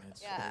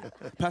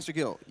 Pastor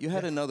Gil, you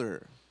had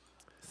another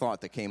thought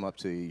that came up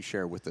to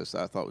share with us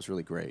that I thought was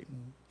really great.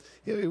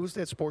 Yeah, it was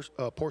that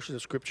portion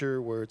of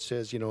scripture where it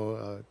says,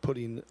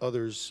 putting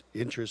others'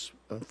 interests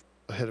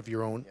ahead of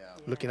your own,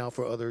 looking out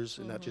for others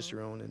and not just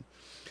your own. And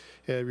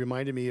it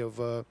reminded me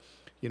of,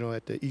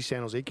 at the East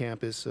San Jose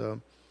campus,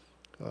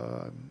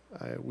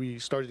 we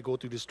started to go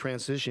through this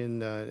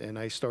transition, and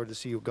I started to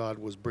see how God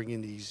was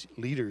bringing these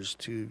leaders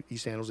to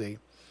East San Jose.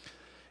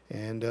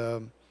 And,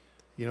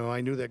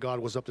 I knew that God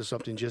was up to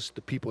something, just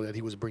the people that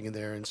he was bringing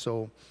there. And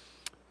so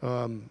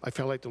I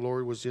felt like the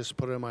Lord was just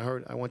put it in my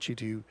heart. I want you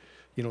to,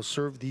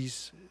 serve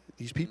these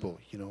people,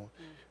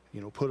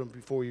 put them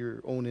before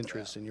your own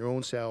interests and your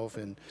own self.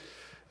 And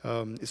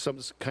it's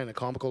something kind of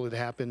comical that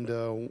happened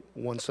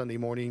one Sunday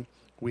morning.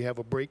 We have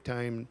a break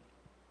time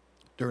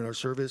during our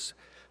service.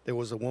 There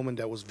was a woman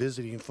that was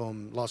visiting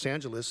from Los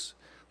Angeles.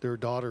 Their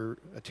daughter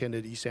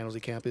attended East San Jose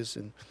campus,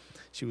 and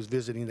she was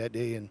visiting that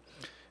day. And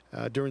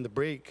during the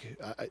break,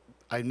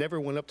 I never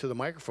went up to the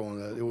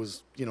microphone. It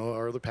was,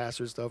 our other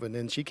pastor stuff. And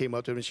then she came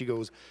up to me and she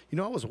goes,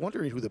 I was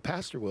wondering who the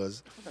pastor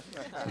was.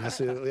 And I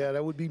said, yeah,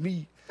 that would be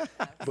me.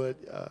 But,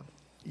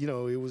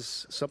 it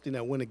was something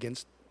that went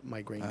against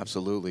migraine.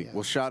 Absolutely.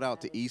 Well, shout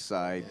out to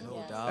Eastside.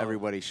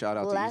 Everybody, shout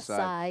out to Last Eastside.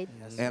 side.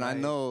 And I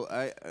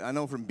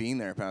know from being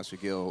there, Pastor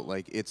Gil,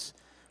 like it's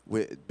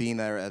being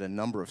there at a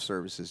number of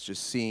services,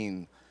 just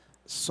seeing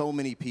so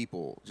many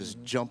people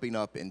just jumping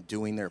up and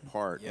doing their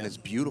part, and it's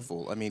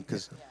beautiful. I mean,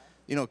 because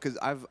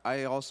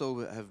I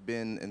also have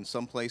been in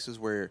some places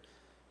where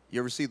you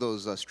ever see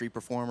those street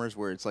performers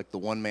where it's like the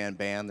one-man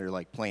band, they're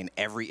like playing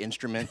every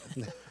instrument,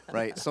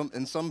 right?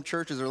 Some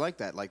churches are like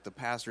that. Like the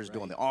pastor's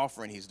doing the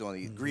offering, he's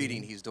doing the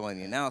greeting, he's doing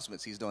the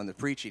announcements, he's doing the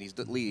preaching, he's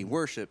leading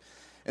worship.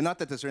 And not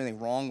that there's anything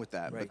wrong with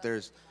that, but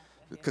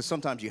because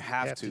sometimes you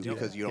have to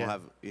because you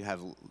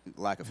have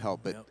lack of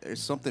help. But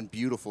there's something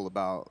beautiful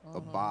about a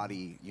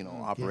body,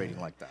 operating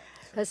like that.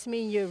 That's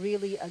mean you're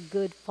really a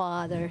good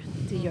father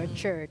to your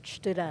church,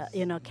 to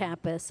the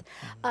campus.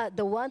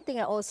 The one thing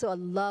I also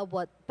love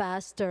what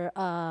Pastor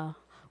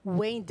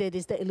Wayne did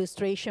is the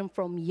illustration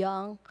from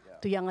young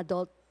to young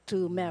adult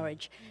to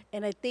marriage.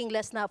 And I think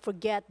let's not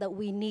forget that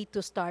we need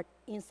to start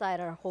inside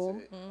our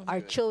home.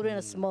 Our children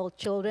are small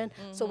children.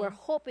 So we're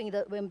hoping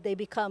that when they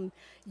become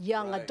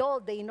young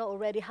adult, they know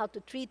already how to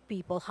treat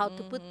people, how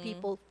to put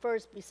people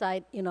first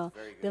beside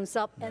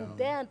themselves, and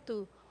then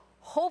to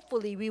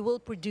hopefully we will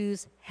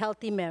produce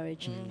healthy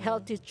marriage,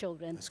 healthy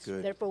children. That's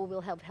good. Therefore, we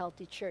will have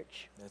healthy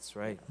church. That's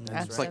right.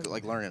 It's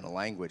like learning a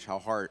language.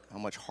 How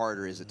much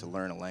harder is it to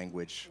learn a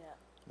language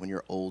when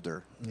you're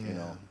older?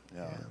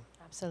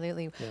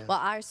 Absolutely. Well,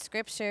 our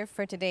scripture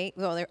for today,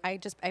 I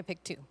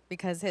picked two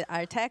because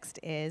our text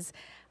is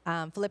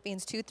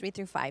Philippians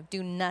 2:3-5.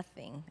 Do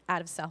nothing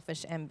out of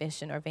selfish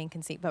ambition or vain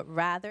conceit, but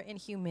rather in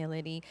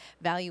humility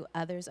value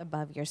others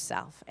above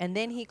yourself. And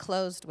then he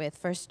closed with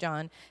 1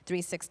 John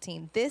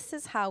 3:16. This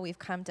is how we've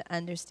come to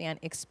understand,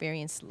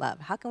 experience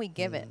love. How can we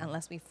give it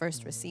unless we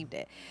first received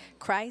it?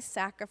 Christ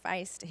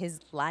sacrificed his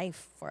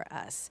life for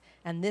us.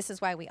 And this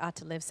is why we ought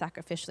to live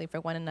sacrificially for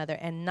one another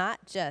and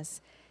not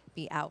just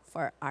be out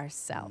for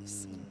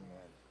ourselves.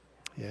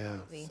 Yeah,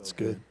 that's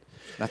good.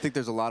 And I think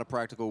there's a lot of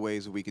practical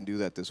ways that we can do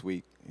that this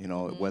week,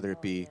 whether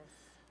it be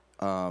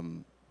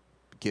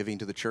giving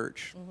to the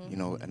church,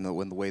 and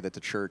the way that the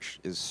church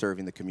is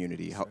serving the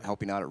community,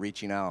 helping out at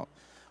reaching out,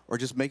 or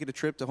just making a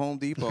trip to Home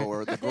Depot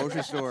or the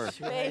grocery store.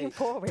 Paying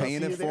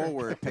it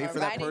forward. Pay for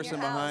that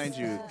person behind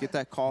you. Get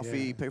that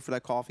coffee. Pay for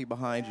that coffee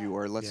behind you,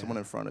 or let someone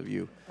in front of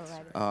you.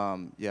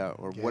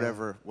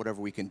 Whatever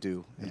we can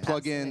do. And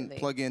plug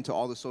into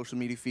all the social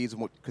media feeds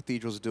and what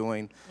Cathedral's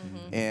doing,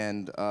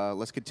 and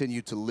let's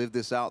continue to live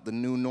this out, the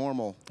new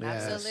normal.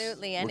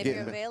 Absolutely. And if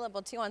you're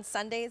available too on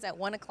Sundays at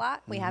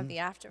 1:00, we have the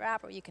after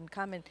app where you can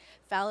come and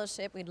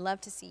fellowship. We'd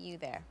love to see you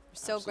there. We're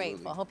so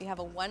grateful. Hope you have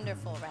a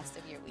wonderful rest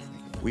of your week.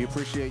 We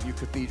appreciate you,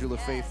 Cathedral of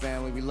Faith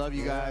family. We love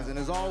you guys, and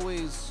as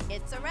always,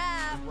 it's a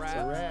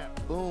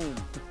wrap. Boom.